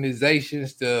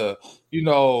organizations to, you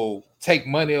know, take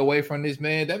money away from this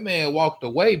man. That man walked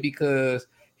away because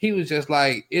he was just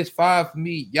like, it's fine for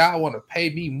me. Y'all want to pay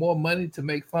me more money to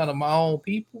make fun of my own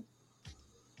people?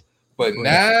 But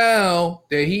now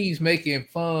that he's making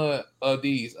fun of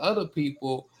these other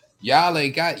people, y'all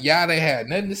ain't had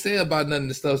nothing to say about none of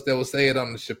the stuff that was said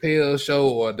on the Chappelle show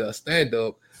or the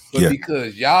stand-up. But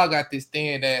because y'all got this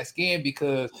thin ass skin,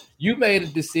 because you made a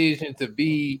decision to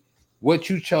be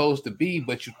what you chose to be,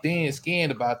 but you thin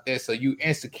skinned about that, so you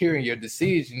insecure in your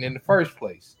decision in the first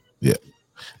place. Yeah.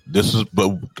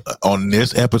 But on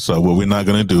this episode, what we're not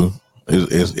gonna do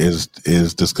is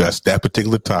discuss that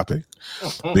particular topic,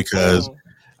 because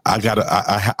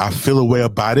I feel a way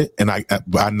about it, and I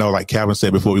know, like Calvin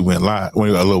said before we went live, a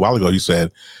little while ago, you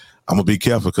said, I'm gonna be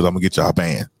careful because I'm gonna get y'all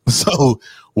banned. So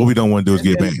what we don't want to do is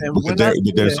get banned.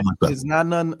 It's not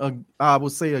nothing I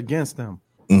would say against them.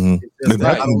 Mm-hmm.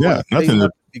 Nothing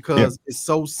because it's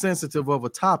so sensitive of a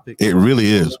topic. It really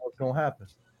is. What's gonna happen?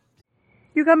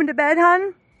 You coming to bed,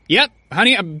 hon? Yep,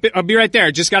 honey, I'll be right there.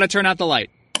 Just gotta turn out the light.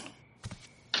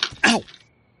 Ow!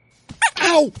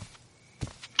 Ow!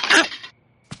 Ow!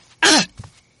 Ah!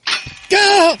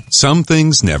 Go! Some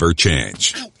things never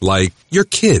change. Like your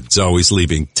kids always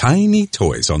leaving tiny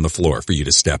toys on the floor for you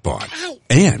to step on.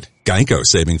 And Geico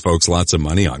saving folks lots of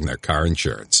money on their car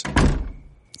insurance.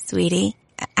 Sweetie,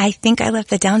 I think I left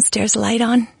the downstairs light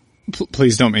on.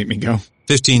 Please don't make me go.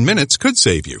 15 minutes could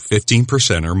save you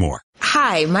 15% or more.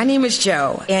 Hi, my name is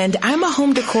Joe, and I'm a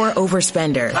home decor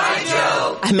overspender. Hi,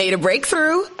 Joe. I made a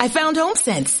breakthrough. I found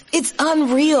HomeSense. It's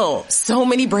unreal. So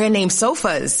many brand name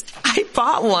sofas. I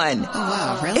bought one. Oh,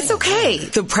 wow, really? It's okay.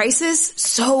 The prices,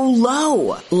 so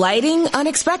low. Lighting,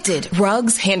 unexpected.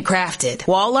 Rugs, handcrafted.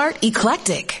 Wall art,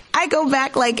 eclectic. I go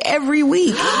back like every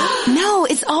week. No,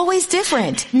 it's always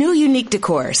different. New unique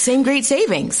decor, same great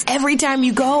savings. Every time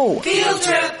you go. Field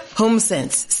trip.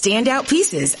 HomeSense. Standout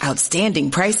pieces, outstanding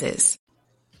prices.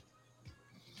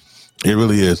 It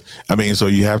really is. I mean, so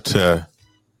you have to.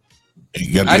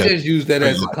 I just use that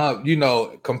as a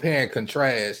compare and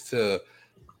contrast to,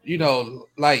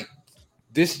 like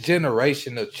this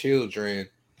generation of children.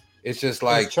 It's just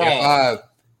like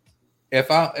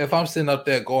if I'm sitting up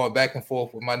there going back and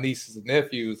forth with my nieces and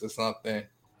nephews or something,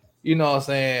 you know what I'm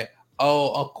saying?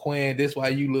 Oh, Uncle Quinn, this why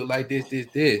you look like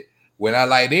this. When I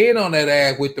light in on that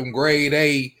ass with them grade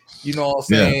A, you know what I'm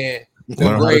saying?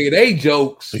 Them grade A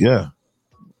jokes. Yeah.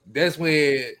 That's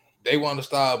when they want to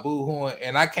start boo-hooing,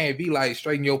 and I can't be like,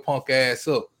 straighten your punk ass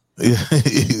up. The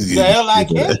hell I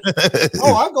can.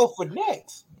 Oh, I go for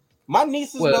next. My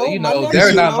nieces they're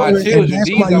not my children.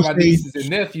 These are my nieces and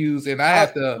nephews, and I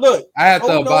have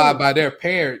to abide by their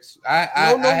parents. I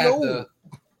have to.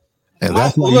 And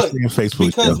that's why you see on Facebook.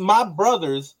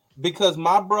 Because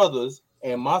my brothers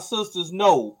and my sisters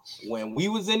know when we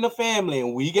was in the family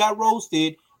and we got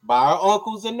roasted, by our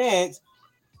uncles and aunts.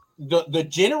 The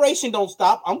generation don't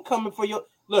stop. I'm coming for your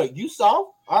look. You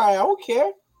soft? All right, I don't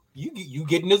care. You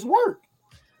getting this work.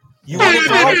 You want to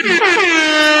talk?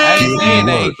 I ain't saying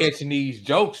they ain't catching these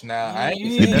jokes now. I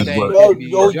ain't saying they ain't catching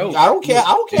these jokes. I don't care.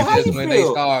 I don't care how you when feel.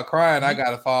 they start crying, I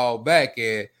gotta fall back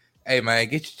and hey man,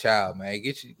 get your child, man.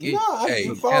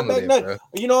 You fall back nothing.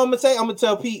 You know what I'm gonna say? I'm gonna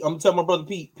tell Pete. I'm gonna tell my brother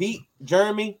Pete,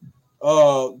 Jeremy,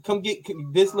 come get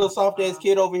this little soft ass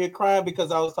kid over here crying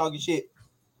because I was talking shit.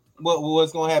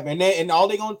 What's gonna happen? And all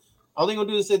they gonna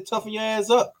do is say toughen your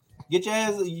ass up. Get your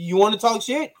ass. You want to talk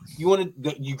shit?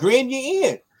 You grin, you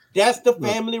in. That's the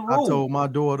family rule. I told my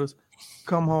daughters,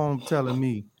 come home telling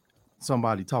me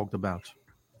somebody talked about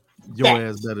you. Your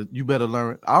ass better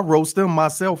learn. I roast them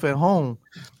myself at home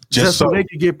just so they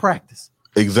can get practice.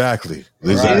 Exactly.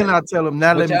 Then I tell them,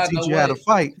 now let me teach you how to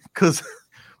fight. Because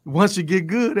once you get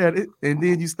good at it and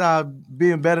then you start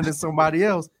being better than somebody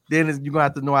else, then you're going to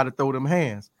have to know how to throw them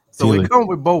hands. So it comes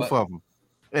with both of them.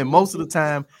 And most of the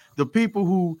time, the people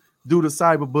who do the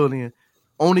cyberbullying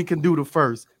only can do the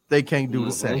first. They can't do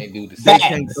the second. They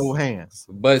can't throw hands.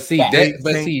 But here's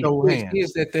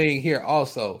the thing here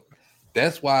also.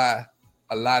 That's why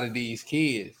a lot of these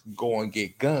kids go and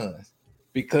get guns.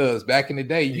 Because back in the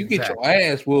day, you get your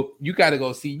ass whooped, you got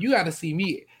to see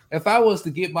me. If I was to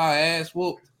get my ass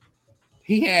whooped,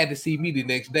 he had to see me the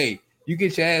next day. You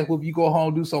get your ass whooped, you go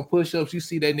home, do some push-ups, you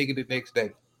see that nigga the next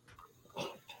day.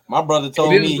 My brother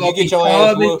told me you get your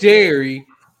ass whooped. Jerry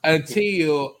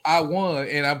until I won,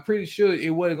 and I'm pretty sure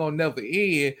it wasn't gonna never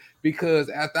end because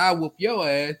after I whoop your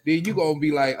ass, then you gonna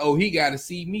be like, oh, he got to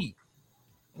see me.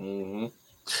 Mm-hmm.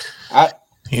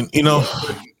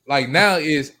 Like now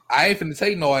is I ain't finna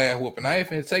take no ass whooping. I ain't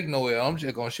finna take no ass. I'm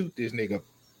just gonna shoot this nigga.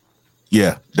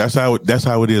 Yeah, that's how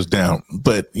it is down.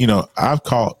 But I've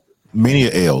caught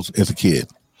many L's as a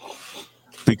kid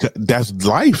because that's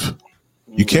life.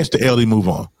 You catch the L, you move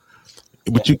on.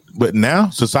 But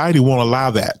now society won't allow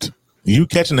that. You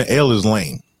catching the L is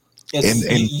lame, and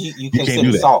you can't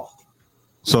do that. Soft.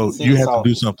 So you have to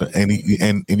do something, and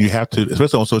you have to,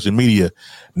 especially on social media.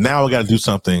 Now I got to do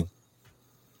something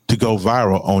to go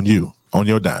viral on you, on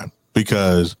your dime,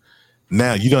 because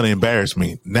now you're gonna embarrass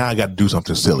me. Now I got to do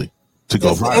something silly to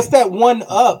go viral. It's that one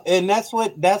up, and that's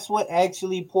what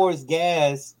actually pours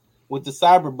gas with the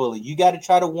cyberbully. You got to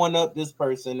try to one up this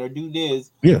person or do this.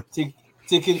 Yeah.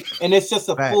 And it's just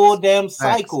a full damn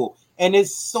cycle, and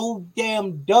it's so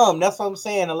damn dumb. That's what I'm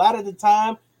saying. A lot of the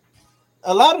time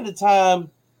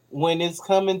when it's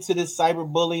coming to this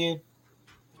cyberbullying,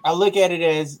 I look at it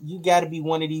as you got to be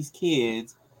one of these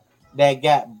kids that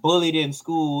got bullied in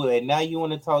school, and now you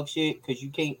want to talk shit because you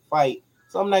can't fight.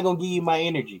 So I'm not gonna give you my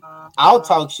energy. I'll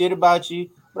talk shit about you,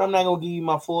 but I'm not gonna give you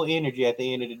my full energy at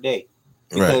the end of the day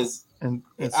because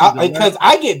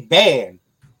I get banned.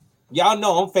 Y'all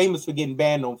know I'm famous for getting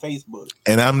banned on Facebook.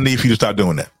 And I'm gonna need for you to stop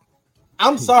doing that.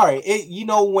 I'm sorry.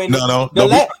 When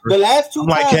the last two I'm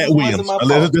like Cat Williams.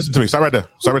 Listen to me. Stop right there.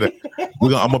 I'm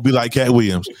gonna be like Cat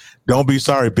Williams. Don't be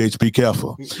sorry, bitch. Be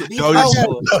careful.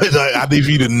 I need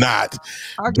you to not.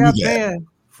 I got banned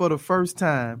for the first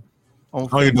time on Facebook. I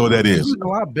don't even know what that is.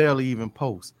 I barely even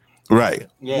post. Right.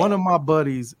 Yeah. One of my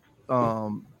buddies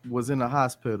was in the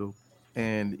hospital,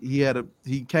 and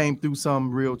he came through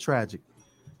something real tragic.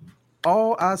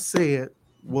 All I said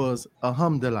was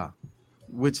alhamdulillah,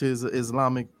 which is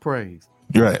Islamic praise.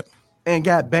 Right. And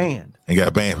got banned. I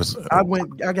got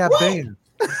banned.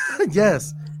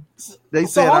 Yes. They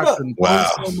said I couldn't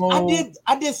post no more.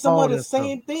 I did somewhat of the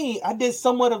same thing. I did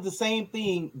somewhat of the same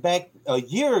thing back a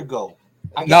year ago.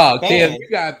 Kev, you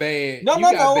got banned. No.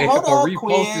 Hold on,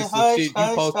 Quinn. Hush, you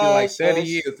posted like 30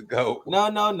 years ago.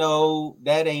 No.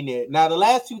 That ain't it. Now, the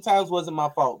last two times wasn't my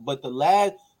fault, but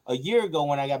a year ago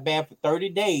when I got banned for 30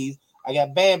 days, I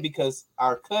got banned because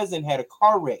our cousin had a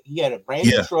car wreck. He had a brand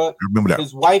new truck. I remember that.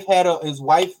 His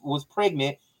wife was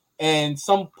pregnant, and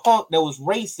some punk that was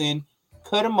racing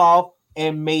cut him off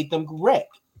and made them wreck.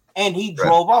 And he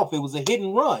drove off. It was a hit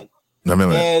and run. I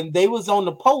remember and they was on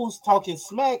the post talking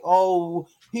smack. Oh,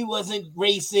 he wasn't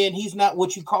racing. He's not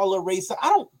what you call a racer. I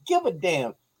don't give a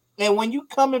damn. And when you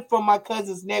coming from my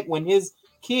cousin's neck, when his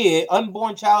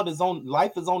unborn child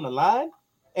life is on the line,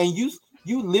 and you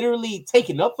literally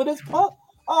taking up for this punk,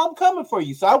 I'm coming for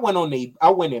you. So I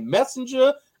went in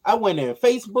Messenger, I went in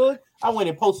Facebook, I went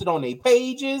and posted on their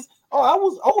pages.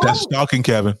 That's stalking,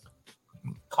 Kevin.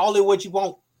 Call it what you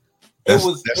want. It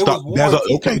was warranted.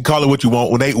 Okay, call it what you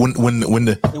want. When it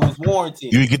was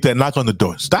warranted. You get that knock on the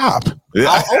door. Stop.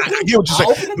 I get what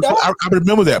you're saying. I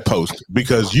remember that post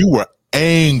because you were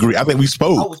angry. I think we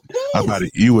spoke about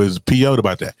it. You was PO'd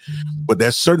about that. But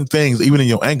there's certain things, even in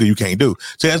your anger, you can't do.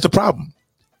 See, that's the problem.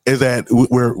 is that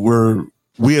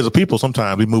we as a people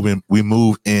sometimes we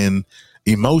move in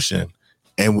emotion,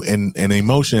 and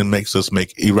emotion makes us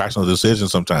make irrational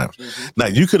decisions sometimes. Mm-hmm. Now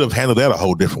you could have handled that a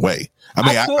whole different way. I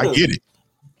mean, I get it.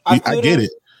 I get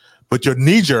it. But your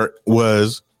knee jerk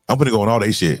was, I'm going to go on all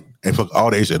their shit and fuck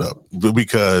all their shit up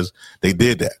because they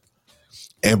did that.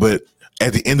 But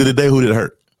at the end of the day, who did it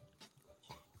hurt?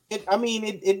 It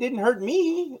didn't hurt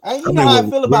me. You know how I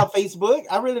feel about Facebook.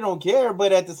 I really don't care.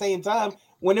 But at the same time,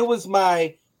 when it was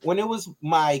my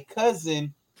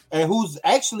cousin, and who's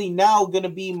actually now going to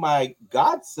be my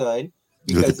godson,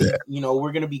 because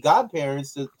we're going to be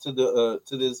godparents to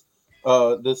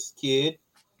this kid.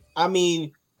 I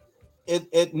mean,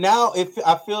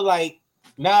 I feel like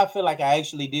I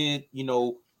actually did.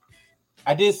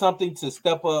 I did something to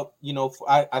step up.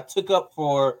 I took up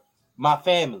for my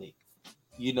family.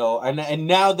 And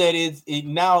now that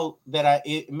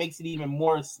it makes it even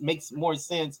makes more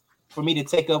sense for me to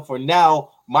take up for now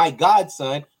my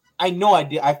godson. I know I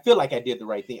did. I feel like I did the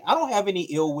right thing. I don't have any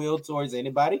ill will towards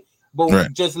anybody,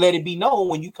 but just let it be known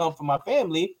when you come from my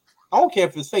family. I don't care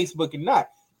if it's Facebook or not.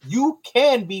 You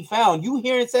can be found. You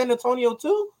here in San Antonio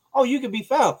too? Oh, you can be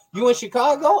found. You in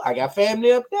Chicago? I got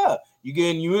family up there.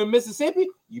 You in Mississippi?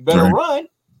 You better run.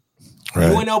 Right.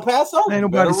 You in El Paso? Ain't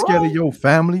nobody scared of your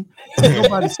family. Ain't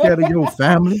nobody scared of your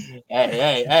family.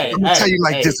 Hey, I'm gonna tell you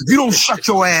like this. If you don't shut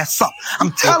your ass up,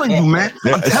 I'm telling you, man.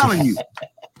 I'm telling you.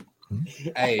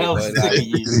 Hey, but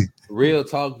real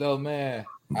talk though, man.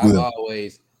 I've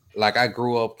always I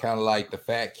grew up kind of like the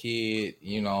fat kid.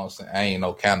 You know what I'm saying? I ain't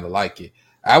no kind of like it.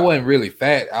 I wasn't really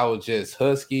fat. I was just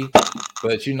husky.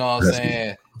 But you know what I'm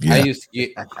saying? Yeah. I used to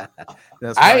get.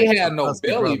 I ain't had no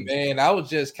belly, man. I was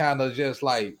just kind of just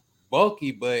like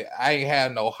bulky, but I ain't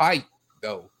had no height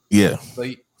though. Yeah. So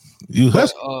you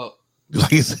husky.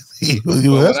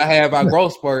 When I had my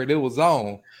growth spurt, it was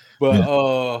on.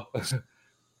 But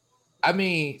I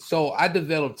mean, so I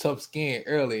developed tough skin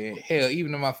early, and hell,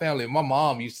 even in my family, my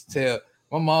mom used to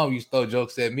throw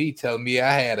jokes at me, telling me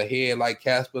I had a head like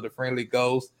Casper the Friendly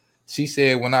Ghost. She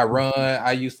said when I run,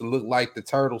 I used to look like the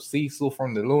turtle Cecil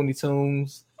from the Looney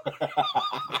Tunes.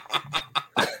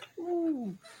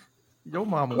 Your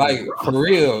mama, like for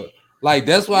real, like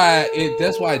that's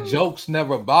why jokes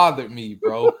never bothered me,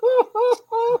 bro.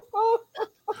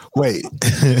 Wait,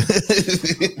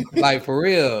 like for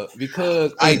real,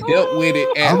 because I dealt with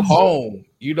it at home.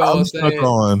 You know what I'm saying?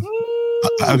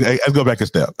 Let's go back a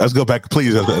step. Let's go back,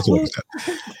 please. Let's go back a step.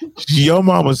 Your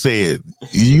mama said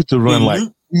you used to run like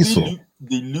Cecil.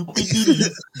 She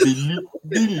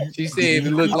said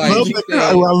it looked like.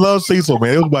 I love Cecil,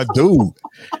 man. It was my dude.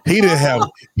 He had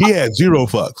zero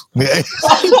fucks.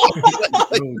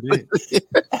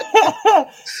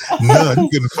 None. You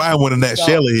couldn't find one in that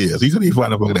shell of his. You couldn't even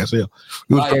find a fuck in that shell.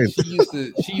 It was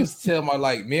crazy. She used to tell me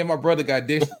and my brother got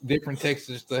different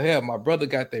textures to hair. My brother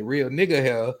got that real nigga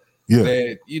hair.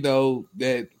 Yeah.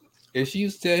 That and she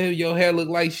used to tell him your hair look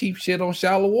like sheep shit on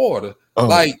shallow water. Oh,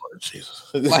 like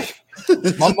Jesus. Like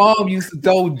my mom used to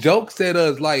throw jokes at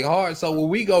us like hard. So when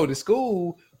we go to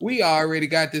school, we already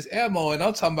got this ammo, and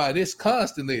I'm talking about this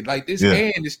constantly. Like this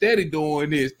hand is steady doing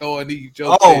this, throwing these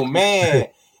jokes. Oh man.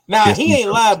 Now he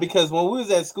ain't lying, because when we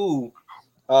was at school,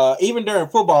 even during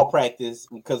football practice,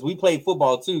 because we played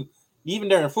football too, even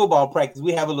during football practice,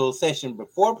 we have a little session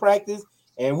before practice.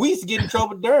 And we used to get in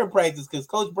trouble during practice because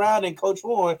Coach Brown and Coach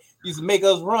Horn used to make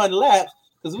us run laps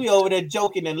because we over there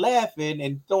joking and laughing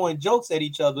and throwing jokes at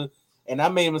each other. And I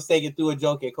made a mistake and threw a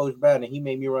joke at Coach Brown, and he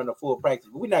made me run a full practice.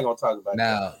 But we're not gonna talk about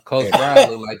now, that. Coach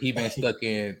Brown looked like he been stuck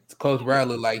in. Coach Brown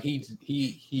looked like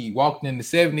he walked in the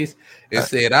 70s and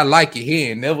said, "I like it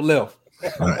here," and never left.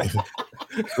 Right.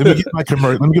 Let me get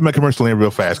my commercial in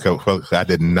real fast, folks. I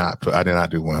did not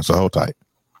do one, so hold tight.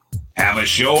 Have a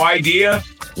show idea?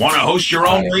 Want to host your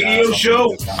own radio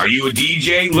show? Are you a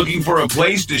DJ looking for a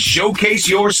place to showcase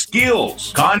your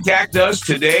skills? Contact us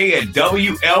today at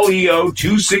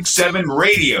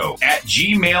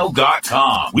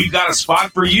WLEO267radio@gmail.com. We've got a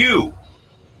spot for you.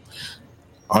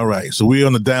 All right, so we're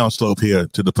on the downslope here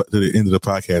to the end of the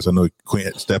podcast. I know Quinn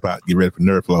had to step out, get ready for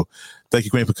Nerd Flow. Thank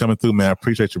you, Quinn, for coming through, man. I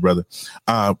appreciate you, brother.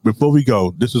 Before we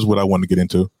go, this is what I want to get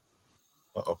into.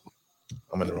 Uh-oh,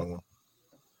 I'm in the wrong one.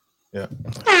 Yeah.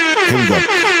 Here we go.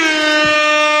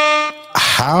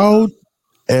 How,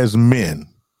 as men,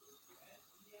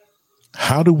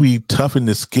 how do we toughen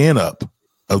the skin up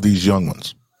of these young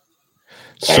ones?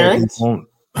 Parents? So they won't,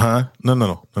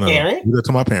 No. Parents? Do that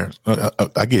to my parents.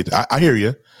 I get it. I hear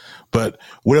you. But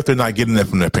what if they're not getting that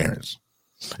from their parents?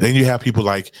 And then you have people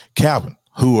like Calvin,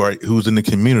 who's in the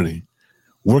community,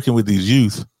 working with these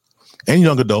youth and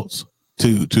young adults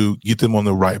to get them on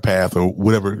the right path or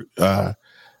whatever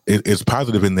it's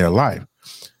positive in their life.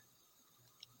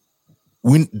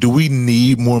 Do we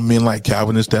need more men like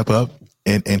Calvin to step up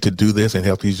and to do this and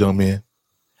help these young men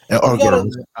or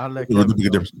girls?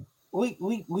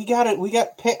 We got it.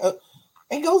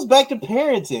 It goes back to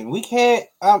parenting. We can't.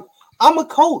 I'm a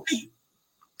coach.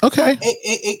 Okay.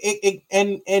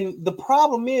 And the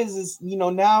problem is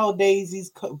nowadays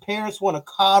these parents want to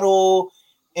coddle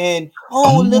and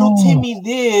little Timmy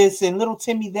this and little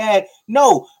Timmy that.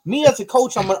 No, me as a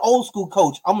coach, I'm an old school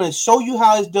coach. I'm going to show you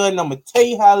how it's done. I'm going to tell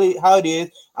you how it is.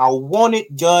 I want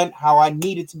it done how I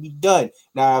need it to be done.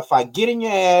 Now, if I get in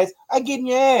your ass, I get in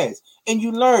your ass. And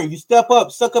you learn. You step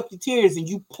up, suck up your tears, and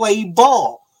you play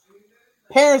ball.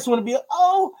 Parents want to be,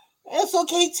 it's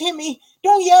okay, Timmy.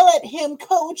 Don't yell at him,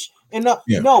 coach. And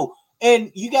no.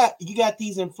 And you got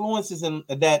these influences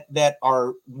that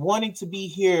are wanting to be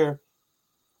here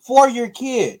for your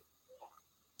kid.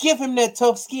 Give him that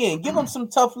tough skin. Give him some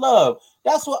tough love.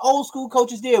 That's what old school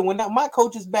coaches did. When my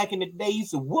coaches back in the day used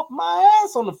to whoop my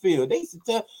ass on the field. They used to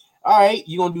tell, all right,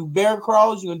 you're going to do bear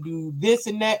crawls. You're going to do this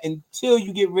and that until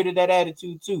you get rid of that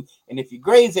attitude too. And if your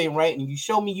grades ain't right and you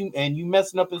show me you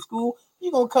messing up in school,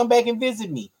 you're going to come back and visit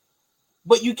me.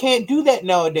 But you can't do that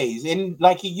nowadays. And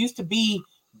like it used to be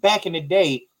back in the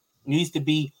day,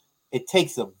 it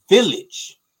takes a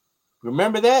village.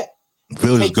 Remember that?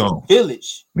 Village is gone.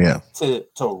 Village. Yeah. To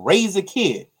raise a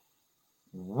kid.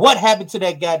 What happened to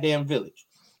that goddamn village?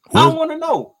 I want to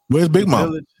know. Where's Big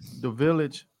Mom? The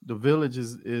village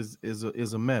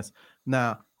is a mess.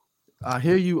 Now, I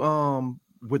hear you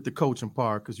with the coaching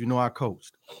part because I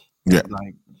coached. Yeah.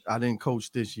 Like I didn't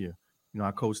coach this year.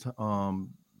 I coached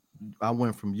I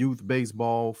went from youth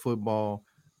baseball, football,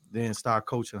 then start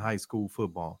coaching high school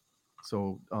football.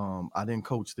 So I didn't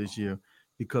coach this year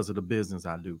because of the business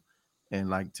I do. And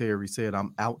like Terry said,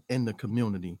 I'm out in the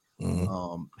community,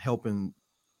 helping,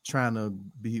 trying to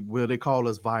be where they call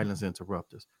us violence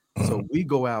interrupters. So we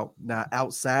go out now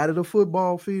outside of the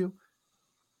football field.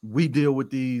 We deal with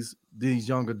these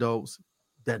young adults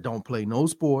that don't play no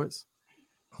sports,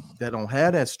 that don't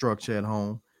have that structure at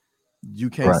home.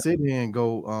 You can't sit here and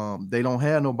go, they don't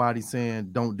have nobody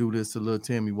saying, don't do this to little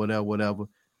Timmy, whatever.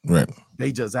 Right.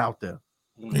 They just out there.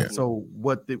 Yeah. So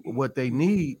what they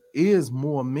need is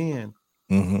more men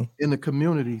in the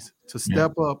communities to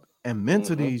step up and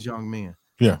mentor these young men.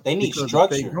 Yeah. They need because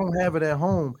structure. If they don't have it at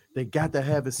home, they got to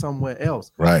have it somewhere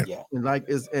else. Right. Yeah.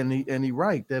 And he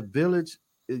right. That village,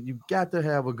 you got to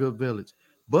have a good village.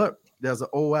 But there's an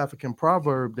old African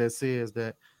proverb that says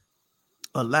that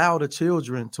allow the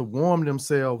children to warm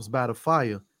themselves by the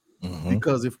fire,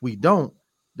 because if we don't,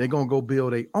 they're gonna go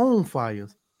build their own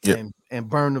fires and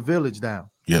burn the village down.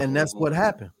 Yep. And that's what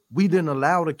happened. We didn't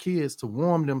allow the kids to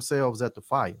warm themselves at the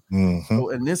fire. So,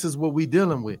 and this is what we're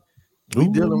dealing with. We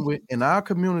dealing with in our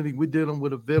community. We're dealing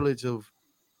with a village of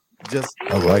just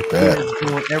I like that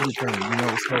doing everything.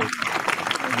 So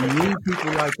we need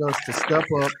people like us to step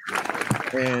up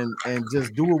and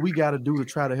just do what we got to do to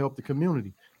try to help the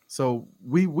community. So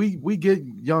we get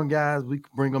young guys. We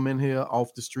bring them in here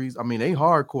off the streets. I mean, they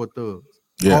hardcore thugs.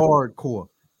 Yeah. Hardcore.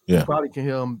 Yeah. You probably can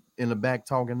hear them in the back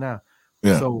talking now.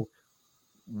 Yeah. So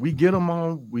we get them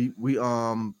on. We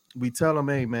tell them,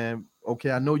 hey man,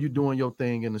 okay, I know you're doing your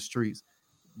thing in the streets,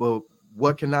 but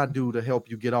what can I do to help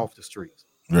you get off the streets?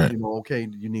 Right. Okay,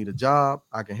 you need a job.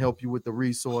 I can help you with the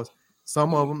resource.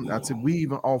 Some of them, I said, we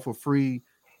even offer free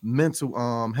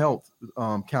mental health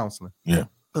counseling. Yeah.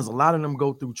 Because a lot of them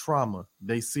go through trauma.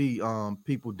 They see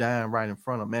people dying right in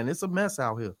front of them. Man, it's a mess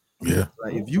out here. Yeah.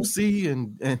 Like if you see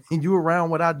and you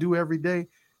around what I do every day,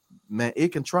 man,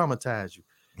 it can traumatize you.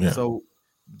 Yeah. So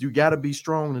you got to be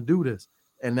strong to do this.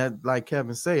 And that, like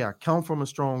Kevin say, I come from a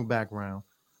strong background.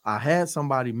 I had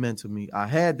somebody mentor me. I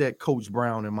had that Coach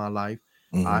Brown in my life.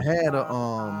 I had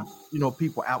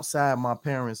people outside my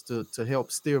parents to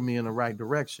help steer me in the right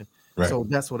direction. Right. So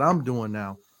that's what I'm doing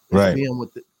now. Right. Being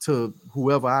with to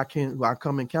whoever I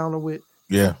come encounter with.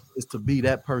 Yeah. Is to be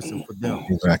that person for them.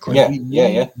 Exactly. Yeah. We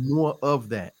need more of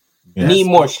that. You need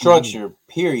more structure,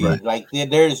 period. Right. Like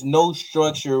there's no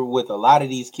structure with a lot of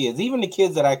these kids, even the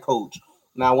kids that I coach.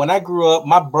 Now, when I grew up,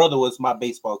 my brother was my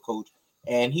baseball coach,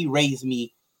 and he raised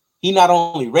me. He not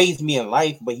only raised me in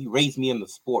life, but he raised me in the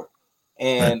sport.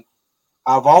 And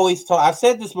I've always I've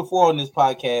said this before on this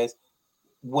podcast.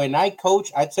 When I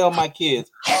coach, I tell my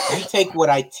kids, you take what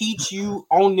I teach you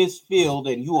on this field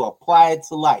and you apply it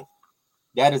to life.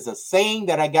 That is a saying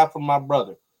that I got from my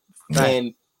brother. Right.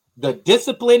 And the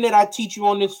discipline that I teach you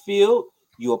on this field,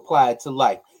 you apply it to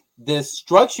life. The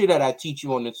structure that I teach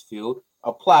you on this field,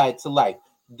 apply it to life.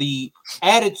 The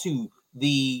attitude,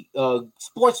 the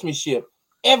sportsmanship,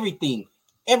 everything,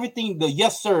 everything, the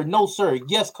yes sir, no sir,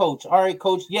 yes coach, all right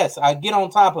coach, yes, I get on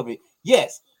top of it.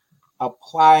 Yes.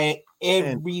 Apply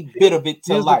every bit of it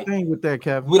to here's life. The thing with that,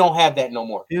 Kevin. We don't have that no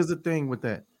more. Here's the thing with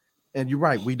that. And you're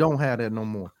right, we don't have that no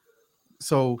more.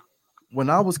 So when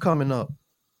I was coming up,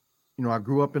 you know, I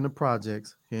grew up in the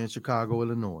projects here in Chicago,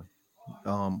 Illinois,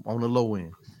 on the low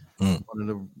end,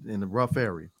 in the rough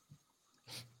area.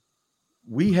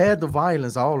 We had the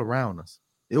violence all around us.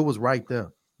 It was right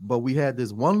there. But we had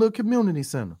this one little community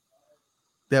center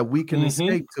that we can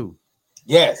escape to.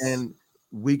 Yes. And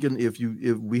we can, if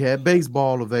we had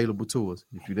baseball available to us.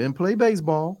 If you didn't play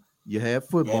baseball, you had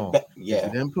football. If you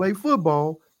didn't play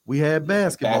football, we had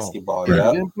basketball. If you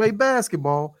didn't play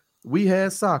basketball, we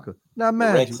had soccer. Now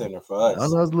imagine, center for us.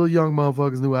 none of us little young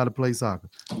motherfuckers knew how to play soccer,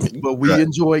 but we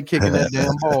enjoyed kicking that damn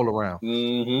ball around.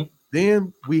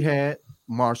 Then we had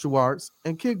martial arts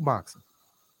and kickboxing.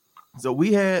 So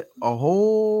we had a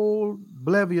whole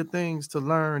bevy of things to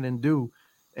learn and do,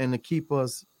 and to keep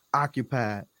us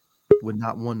occupied with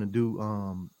not wanting to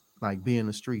do like be in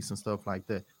the streets and stuff like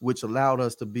that, which allowed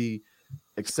us to be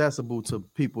accessible to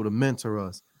people to mentor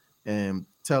us and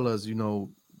tell us, you know,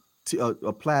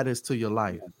 apply this to your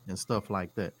life and stuff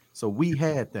like that. So we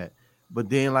had that, but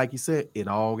then, like you said, it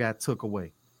all got took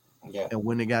away. Yeah. And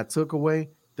when it got took away,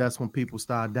 that's when people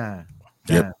started dying,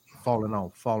 falling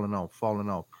off.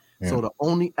 Yeah. So the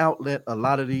only outlet a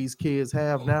lot of these kids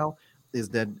have now is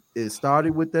that it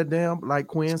started with that damn, like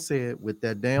Quinn said, with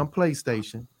that damn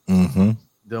PlayStation,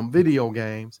 them video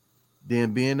games,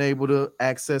 then being able to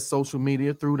access social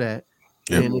media through that.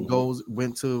 Then it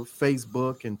went to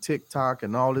Facebook and TikTok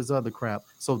and all this other crap.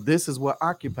 So this is what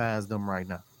occupies them right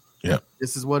now. Yeah.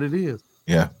 This is what it is.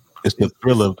 Yeah. It's the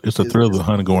thrill of the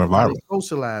hunt going viral.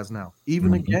 Socialized now.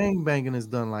 Even the gang banging is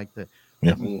done like that.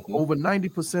 Yeah. Over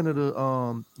 90%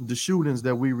 of the shootings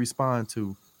that we respond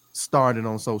to started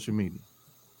on social media.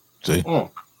 See?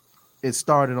 It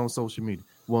started on social media.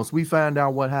 Once we find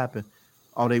out what happened,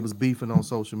 they was beefing on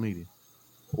social media.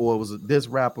 Or it was this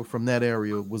rapper from that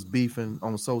area was beefing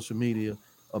on social media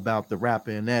about the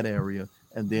rapper in that area,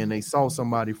 and then they saw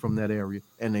somebody from that area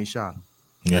and they shot him.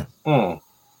 Yeah.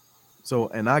 So,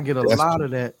 and I get a lot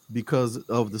of that because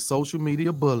of the social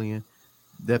media bullying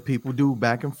that people do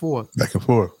back and forth.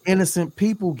 Innocent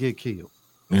people get killed.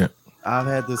 Yeah. I've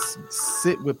had to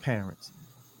sit with parents,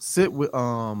 sit with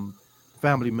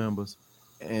family members,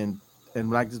 and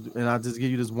I'll just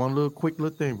give you this one little quick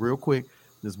little thing real quick.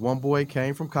 This one boy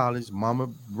came from college. Mama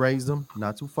raised him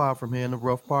not too far from here in the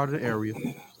rough part of the area.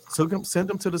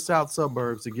 Sent him to the south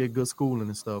suburbs to get good schooling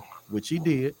and stuff, which he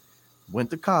did.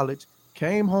 Went to college,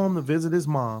 came home to visit his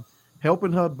mom,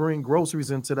 helping her bring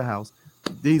groceries into the house.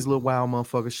 These little wild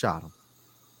motherfuckers shot him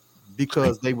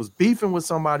because they was beefing with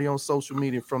somebody on social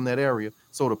media from that area.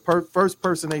 So the first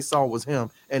person they saw was him,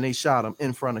 and they shot him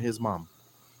in front of his mama.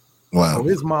 Wow. So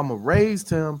his mama raised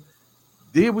him,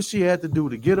 did what she had to do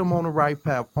to get him on the right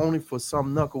path, only for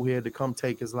some knucklehead to come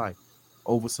take his life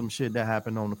over some shit that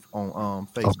happened on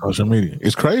Facebook. On social media.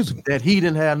 It's crazy. That he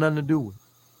didn't have nothing to do with.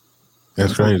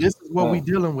 That's crazy. This is what we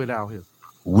dealing with out here.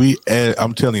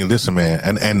 I'm telling you, listen, man,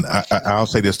 and I'll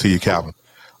say this to you, Calvin.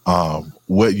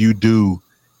 What you do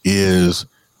is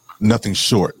nothing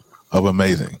short of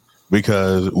amazing,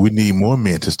 because we need more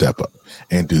men to step up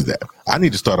and do that. I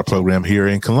need to start a program here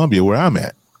in Columbia where I'm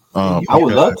at. I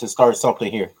would love to start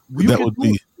something here.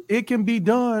 It can be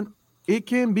done. It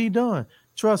can be done.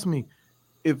 Trust me.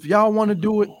 If y'all want to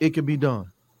do it, it can be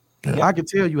done. Yeah. I can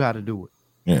tell you how to do it.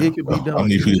 Yeah. It can be done.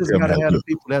 You just gotta have the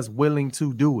people that's willing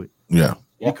to do it. Yeah.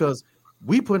 Because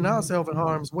we putting ourselves in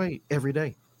harm's way every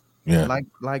day. Yeah.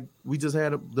 Like we just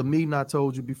had the meeting I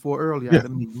told you before earlier. I had a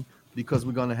meeting because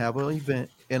we're gonna have an event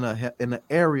in an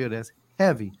area that's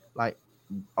heavy, like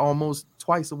almost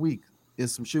twice a week.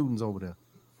 There's some shootings over there.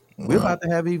 We're about to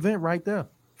have an event right there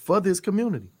for this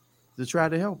community to try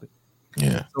to help it.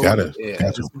 Yeah, so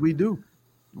that's what we do.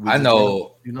 I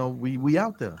know. We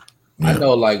out there. I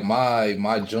know, like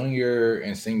my junior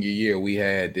and senior year, we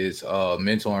had this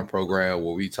mentoring program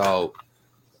where we taught.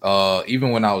 Even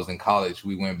when I was in college,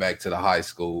 we went back to the high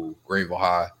school, Greenville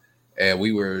High, and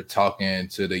we were talking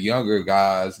to the younger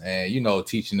guys and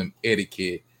teaching them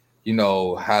etiquette,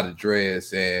 how to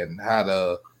dress and how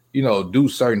to do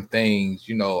certain things,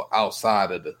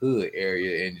 outside of the hood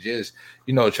area, and just,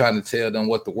 trying to tell them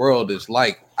what the world is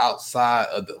like outside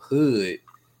of the hood,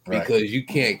 because you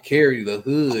can't carry the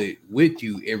hood with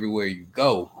you everywhere you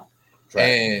go. Right.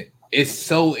 And it's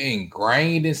so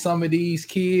ingrained in some of these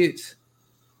kids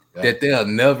that they'll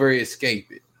never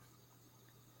escape it.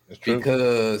 That's true.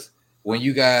 Because when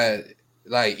you got,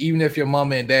 like, even if your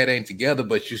mama and dad ain't together,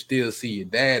 but you still see your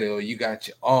dad, or you got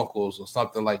your uncles or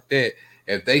something like that,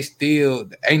 if they still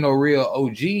ain't no real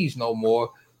OGs no more,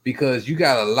 because you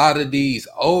got a lot of these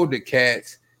older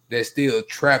cats that still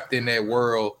trapped in that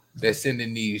world that's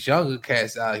sending these younger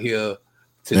cats out here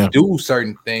to do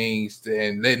certain things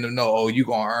and letting them know, oh, you're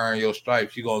going to earn your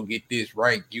stripes. You're going to get this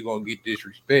rank. You're going to get this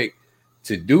respect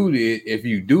to do this. If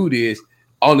you do this,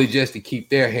 only just to keep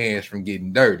their hands from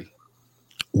getting dirty.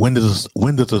 When does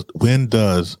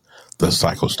the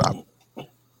cycle stop?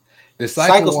 The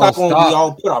cycle stop when we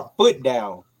all put our foot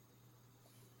down.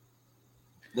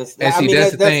 That's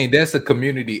the thing. That's a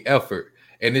community effort,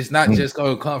 and it's not just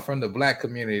going to come from the Black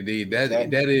community. That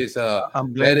is.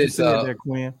 I'm glad you said that,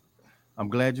 Quinn. I'm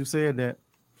glad you said that.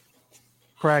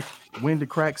 Crack. When did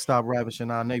crack stop ravishing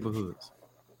our neighborhoods?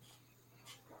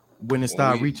 When it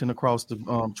started reaching across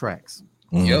the tracks.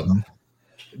 Yep.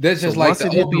 That's just like the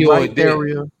opioid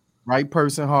area, right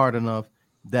person hard enough.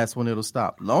 That's when it'll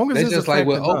stop. Long as it's it's just like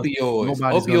with opioids.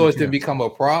 Opioids didn't become a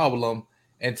problem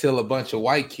until a bunch of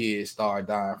white kids started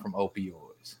dying from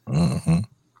opioids.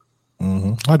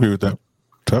 I agree with that.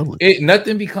 Totally.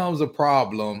 Nothing becomes a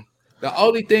problem. The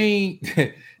only thing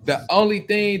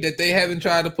that they haven't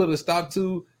tried to put a stop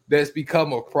to that's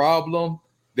become a problem,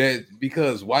 that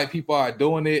because white people are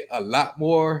doing it a lot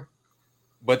more,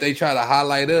 but they try to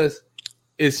highlight us,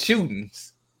 is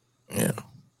shootings. Yeah.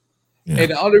 And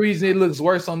the only reason it looks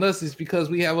worse on us is because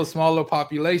we have a smaller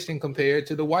population compared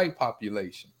to the white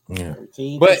population. Yeah.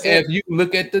 13%. But if you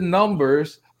look at the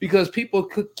numbers, because people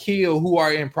could kill who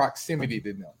are in proximity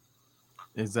to them.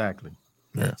 Exactly.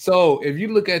 Yeah. So if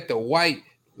you look at the white,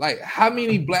 like how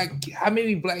many black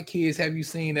kids have you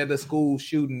seen at a school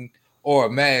shooting or a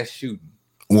mass shooting?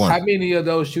 One. How many of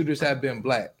those shooters have been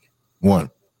black? One.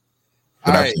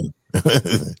 All right.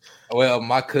 Well,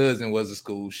 my cousin was a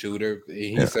school shooter.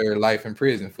 He served life in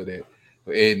prison for that.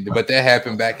 But that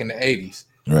happened back in the 80s.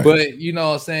 Right. But you know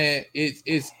what I'm saying?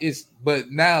 It's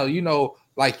but now, you know,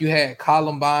 like you had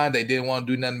Columbine, they didn't want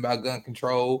to do nothing about gun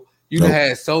control. You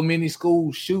had so many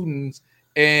school shootings,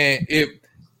 and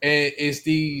it's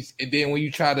these, and then when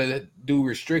you try to do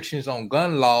restrictions on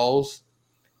gun laws,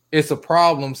 it's a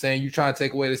problem saying you're trying to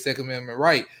take away the Second Amendment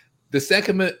right. The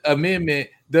Second Amendment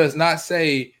does not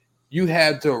say you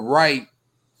have the right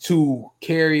to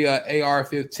carry a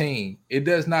AR-15. It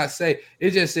does not say.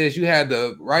 It just says you have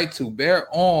the right to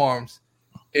bear arms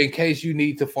in case you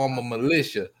need to form a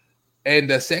militia. And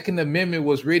the Second Amendment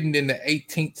was written in the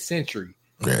 18th century.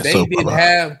 Yeah,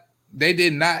 they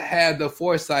did not have the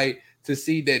foresight to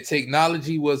see that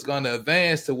technology was going to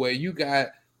advance to where you got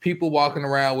people walking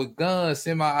around with guns,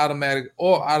 semi-automatic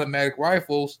or automatic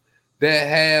rifles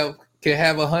that can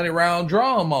have a 100-round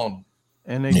drum on them.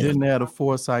 And they didn't have the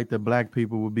foresight that black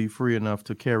people would be free enough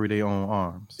to carry their own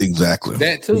arms. Exactly.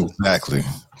 That too. Exactly.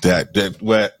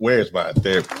 Where's my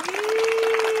there?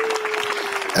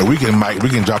 And we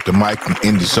can drop the mic and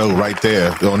end the show right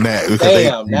there on that. Because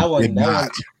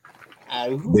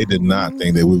they did not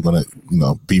think that we were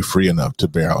gonna, be free enough to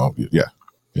bear arms. Yeah.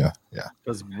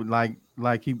 Because like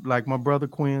my brother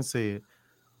Quinn said,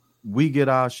 we get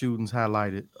our shootings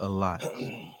highlighted a lot.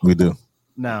 We do.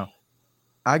 Now,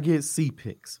 I get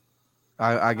C-Pics.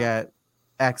 I got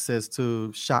access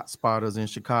to shot spotters in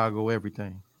Chicago,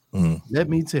 everything. Let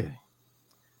me tell you,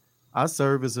 I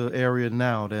serve as an area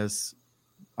now that's,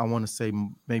 I want to say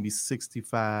maybe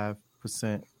 65%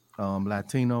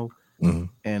 Latino,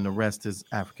 and the rest is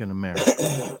African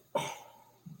American.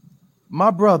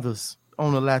 My brothers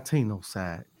on the Latino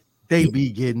side, they be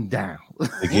getting down.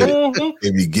 They get it.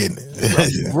 They be getting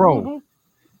it. Bro,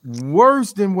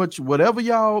 worse than whatever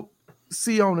y'all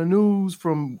see on the news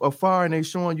from afar and they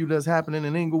showing you that's happening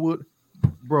in Inglewood.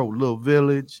 Bro, Little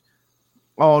Village,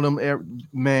 all them,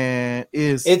 man,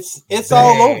 it's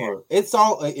all over. It's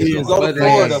all, if you go to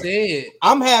Florida,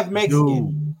 I'm half Mexican.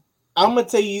 Dude. I'm going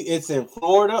to tell you it's in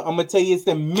Florida. I'm going to tell you it's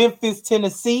in Memphis,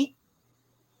 Tennessee.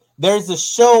 There's a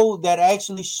show that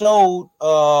actually showed,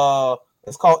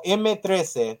 it's called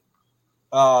M13.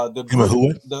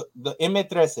 The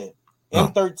M13.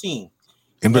 M13.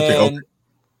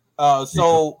 M13.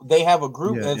 So they have a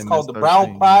group that's called the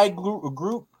Brown Pride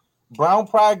Group. Brown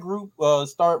Pride Group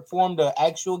formed the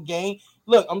actual gang.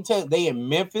 Look, I'm telling you, they in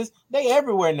Memphis, they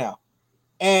everywhere now.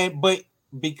 But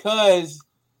because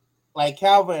like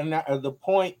Calvin, the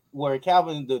point where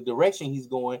Calvin, the direction he's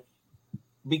going,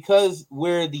 because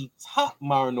we're the top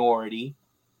minority,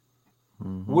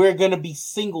 we're gonna be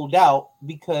singled out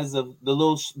because of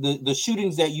the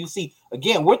shootings that you see.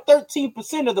 Again, we're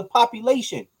 13% of the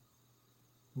population,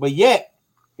 but yet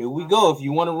here we go. If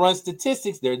you want to run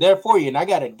statistics, they're there for you. And I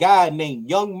got a guy named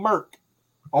Young Merc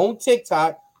on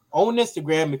TikTok, on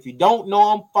Instagram. If you don't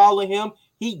know him, follow him.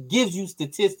 He gives you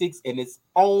statistics, and it's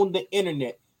on the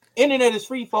internet. Internet is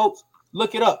free, folks.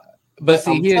 Look it up. But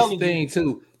see, here's the thing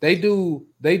too. They do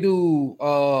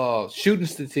shooting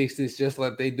statistics just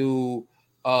like they do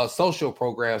social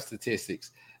program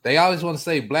statistics. They always want to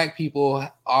say black people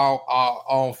are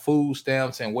on food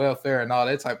stamps and welfare and all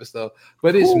that type of stuff,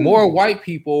 but it's more white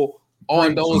people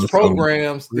on those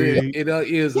programs than it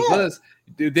is us.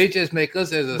 They just make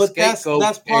us as a scapegoat.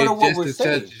 That's part of what we're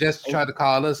saying. Just try to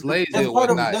call us lazy. That's part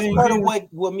of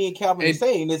what me and Calvin are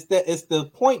saying. It's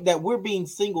the point that we're being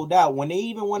singled out. When they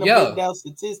even want to break down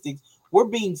statistics, we're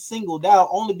being singled out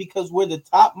only because we're the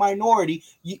top minority.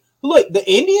 Look, the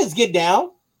Indians get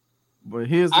down.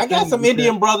 But I got some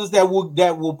Indian brothers that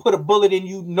will put a bullet in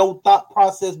you, no thought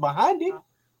process behind it.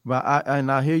 But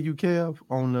I hear you, Kev,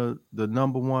 on the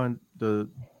number one,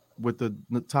 with the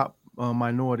top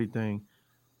minority thing.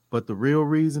 But the real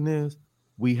reason is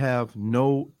we have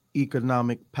no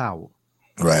economic power.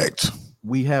 Right.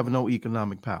 We have no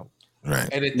economic power. Right.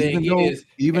 And the thing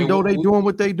even though they doing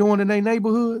what they doing in their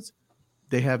neighborhoods,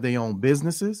 they have their own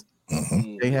businesses.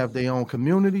 Mm-hmm. They have their own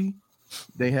community.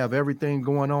 They have everything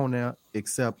going on there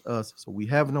except us. So we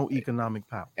have no economic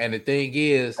power. And the thing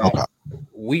is,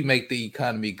 we make the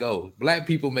economy go. Black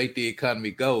people make the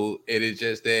economy go. It is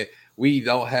just that we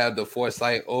don't have the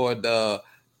foresight or the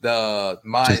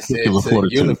mindset to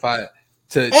unify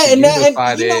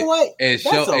that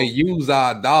and use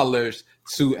our dollars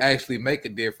to actually make a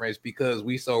difference, because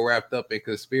we so wrapped up in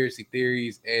conspiracy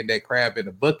theories and that crab in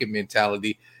the bucket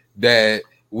mentality that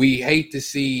we hate to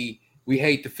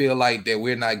feel like that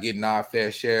we're not getting our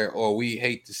fair share, or we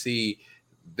hate to see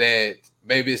that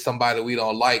maybe it's somebody we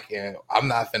don't like and I'm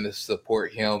not going to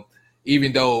support him,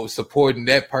 even though supporting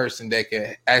that person that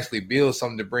can actually build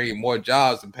something to bring more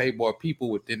jobs and pay more people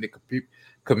within the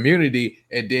community.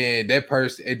 And then that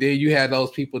person, and then you have those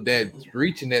people that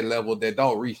reaching that level that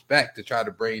don't reach back to try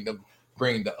to bring the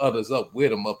others up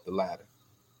with them up the ladder.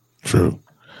 True.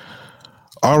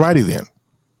 All righty then.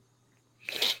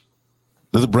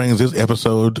 This brings this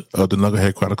episode of the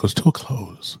Knucklehead Chronicles to a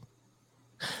close.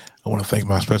 I want to thank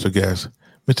my special guest,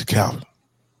 Mr. Calvin,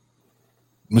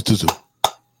 Mr. Zoo,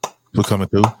 for coming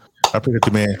through. I appreciate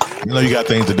you, man. I know you got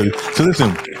things to do. So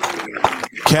listen,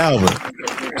 Calvin,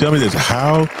 tell me this.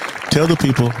 Tell the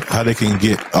people how they can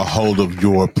get a hold of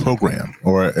your program,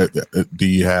 or do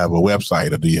you have a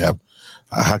website, or do you have,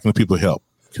 how can people help?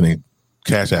 Can they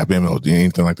Cash App, email,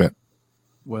 anything like that?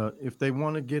 Well, if they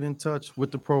want to get in touch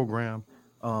with the program,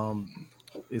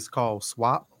 it's called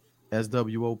SWOP,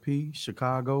 SWOP,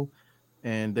 Chicago,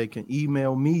 and they can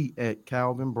email me at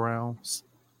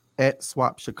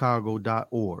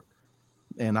calvinbrowns@swopchicago.org,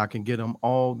 and I can get them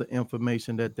all the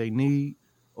information that they need,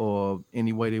 or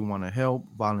any way they want to help,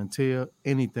 volunteer,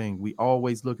 anything. We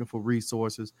always looking for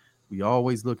resources. We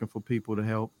always looking for people to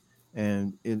help,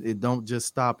 and it don't just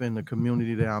stop in the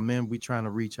community that I'm in. We trying to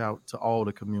reach out to all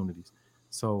the communities.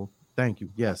 So thank you.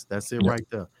 Yes, that's it right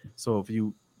there. So if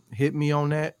you hit me on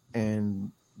that, and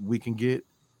we can get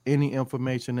any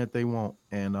information that they want.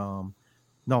 And .org,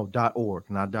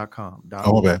 not .com.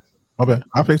 Oh, my bad.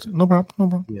 I'll fix it. No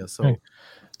problem. Yeah. So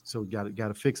so got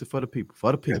to fix it for the people.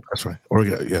 Yeah, that's right. Or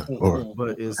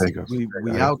but it's we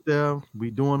out there.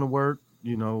 We doing the work.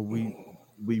 You know, we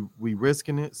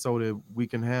risking it so that we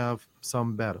can have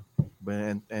something better.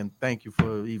 And thank you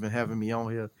for even having me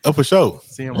on here. Oh, for sure.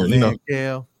 Seeing my man,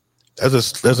 Cal.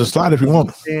 There's a slide if you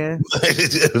want. Yeah.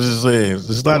 Just saying. There's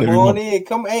a slide if you want.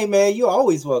 Come, hey man, you're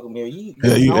always welcome here. You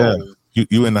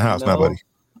in the house now, buddy.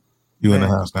 You in the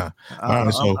house now. All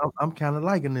right, so I'm kind of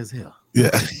liking this here. Yeah.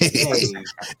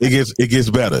 It gets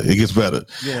better.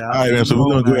 Yeah. All right, man. So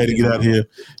we're gonna go ahead and get out of here.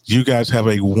 You guys have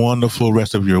a wonderful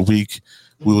rest of your week.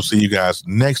 We will see you guys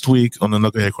next week on the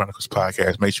Knucklehead Chronicles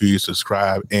podcast. Make sure you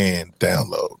subscribe and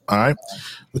download. All right.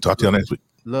 We'll talk to y'all next week.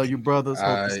 Love you, brothers.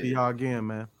 Hope to see y'all again,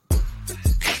 man.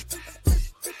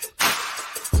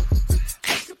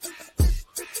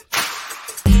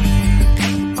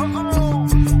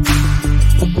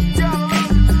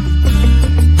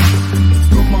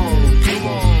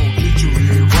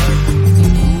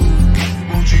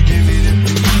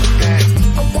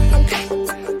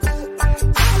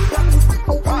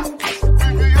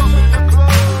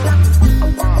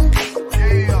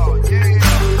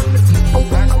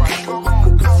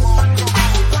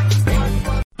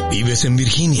 ¿Vives en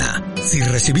Virginia? Si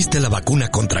recibiste la vacuna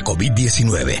contra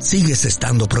COVID-19, sigues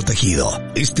estando protegido.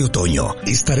 Este otoño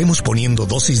estaremos poniendo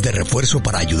dosis de refuerzo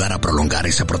para ayudar a prolongar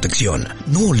esa protección.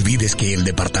 No olvides que el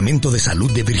Departamento de Salud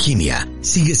de Virginia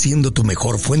sigue siendo tu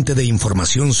mejor fuente de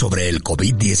información sobre el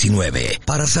COVID-19.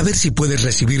 Para saber si puedes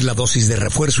recibir la dosis de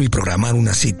refuerzo y programar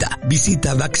una cita,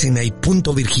 visita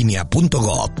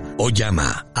vaccinate.virginia.gov o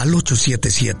llama al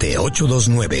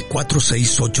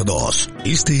 877-829-4682.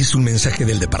 Este es un mensaje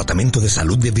del Departamento de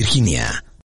Salud de Virginia.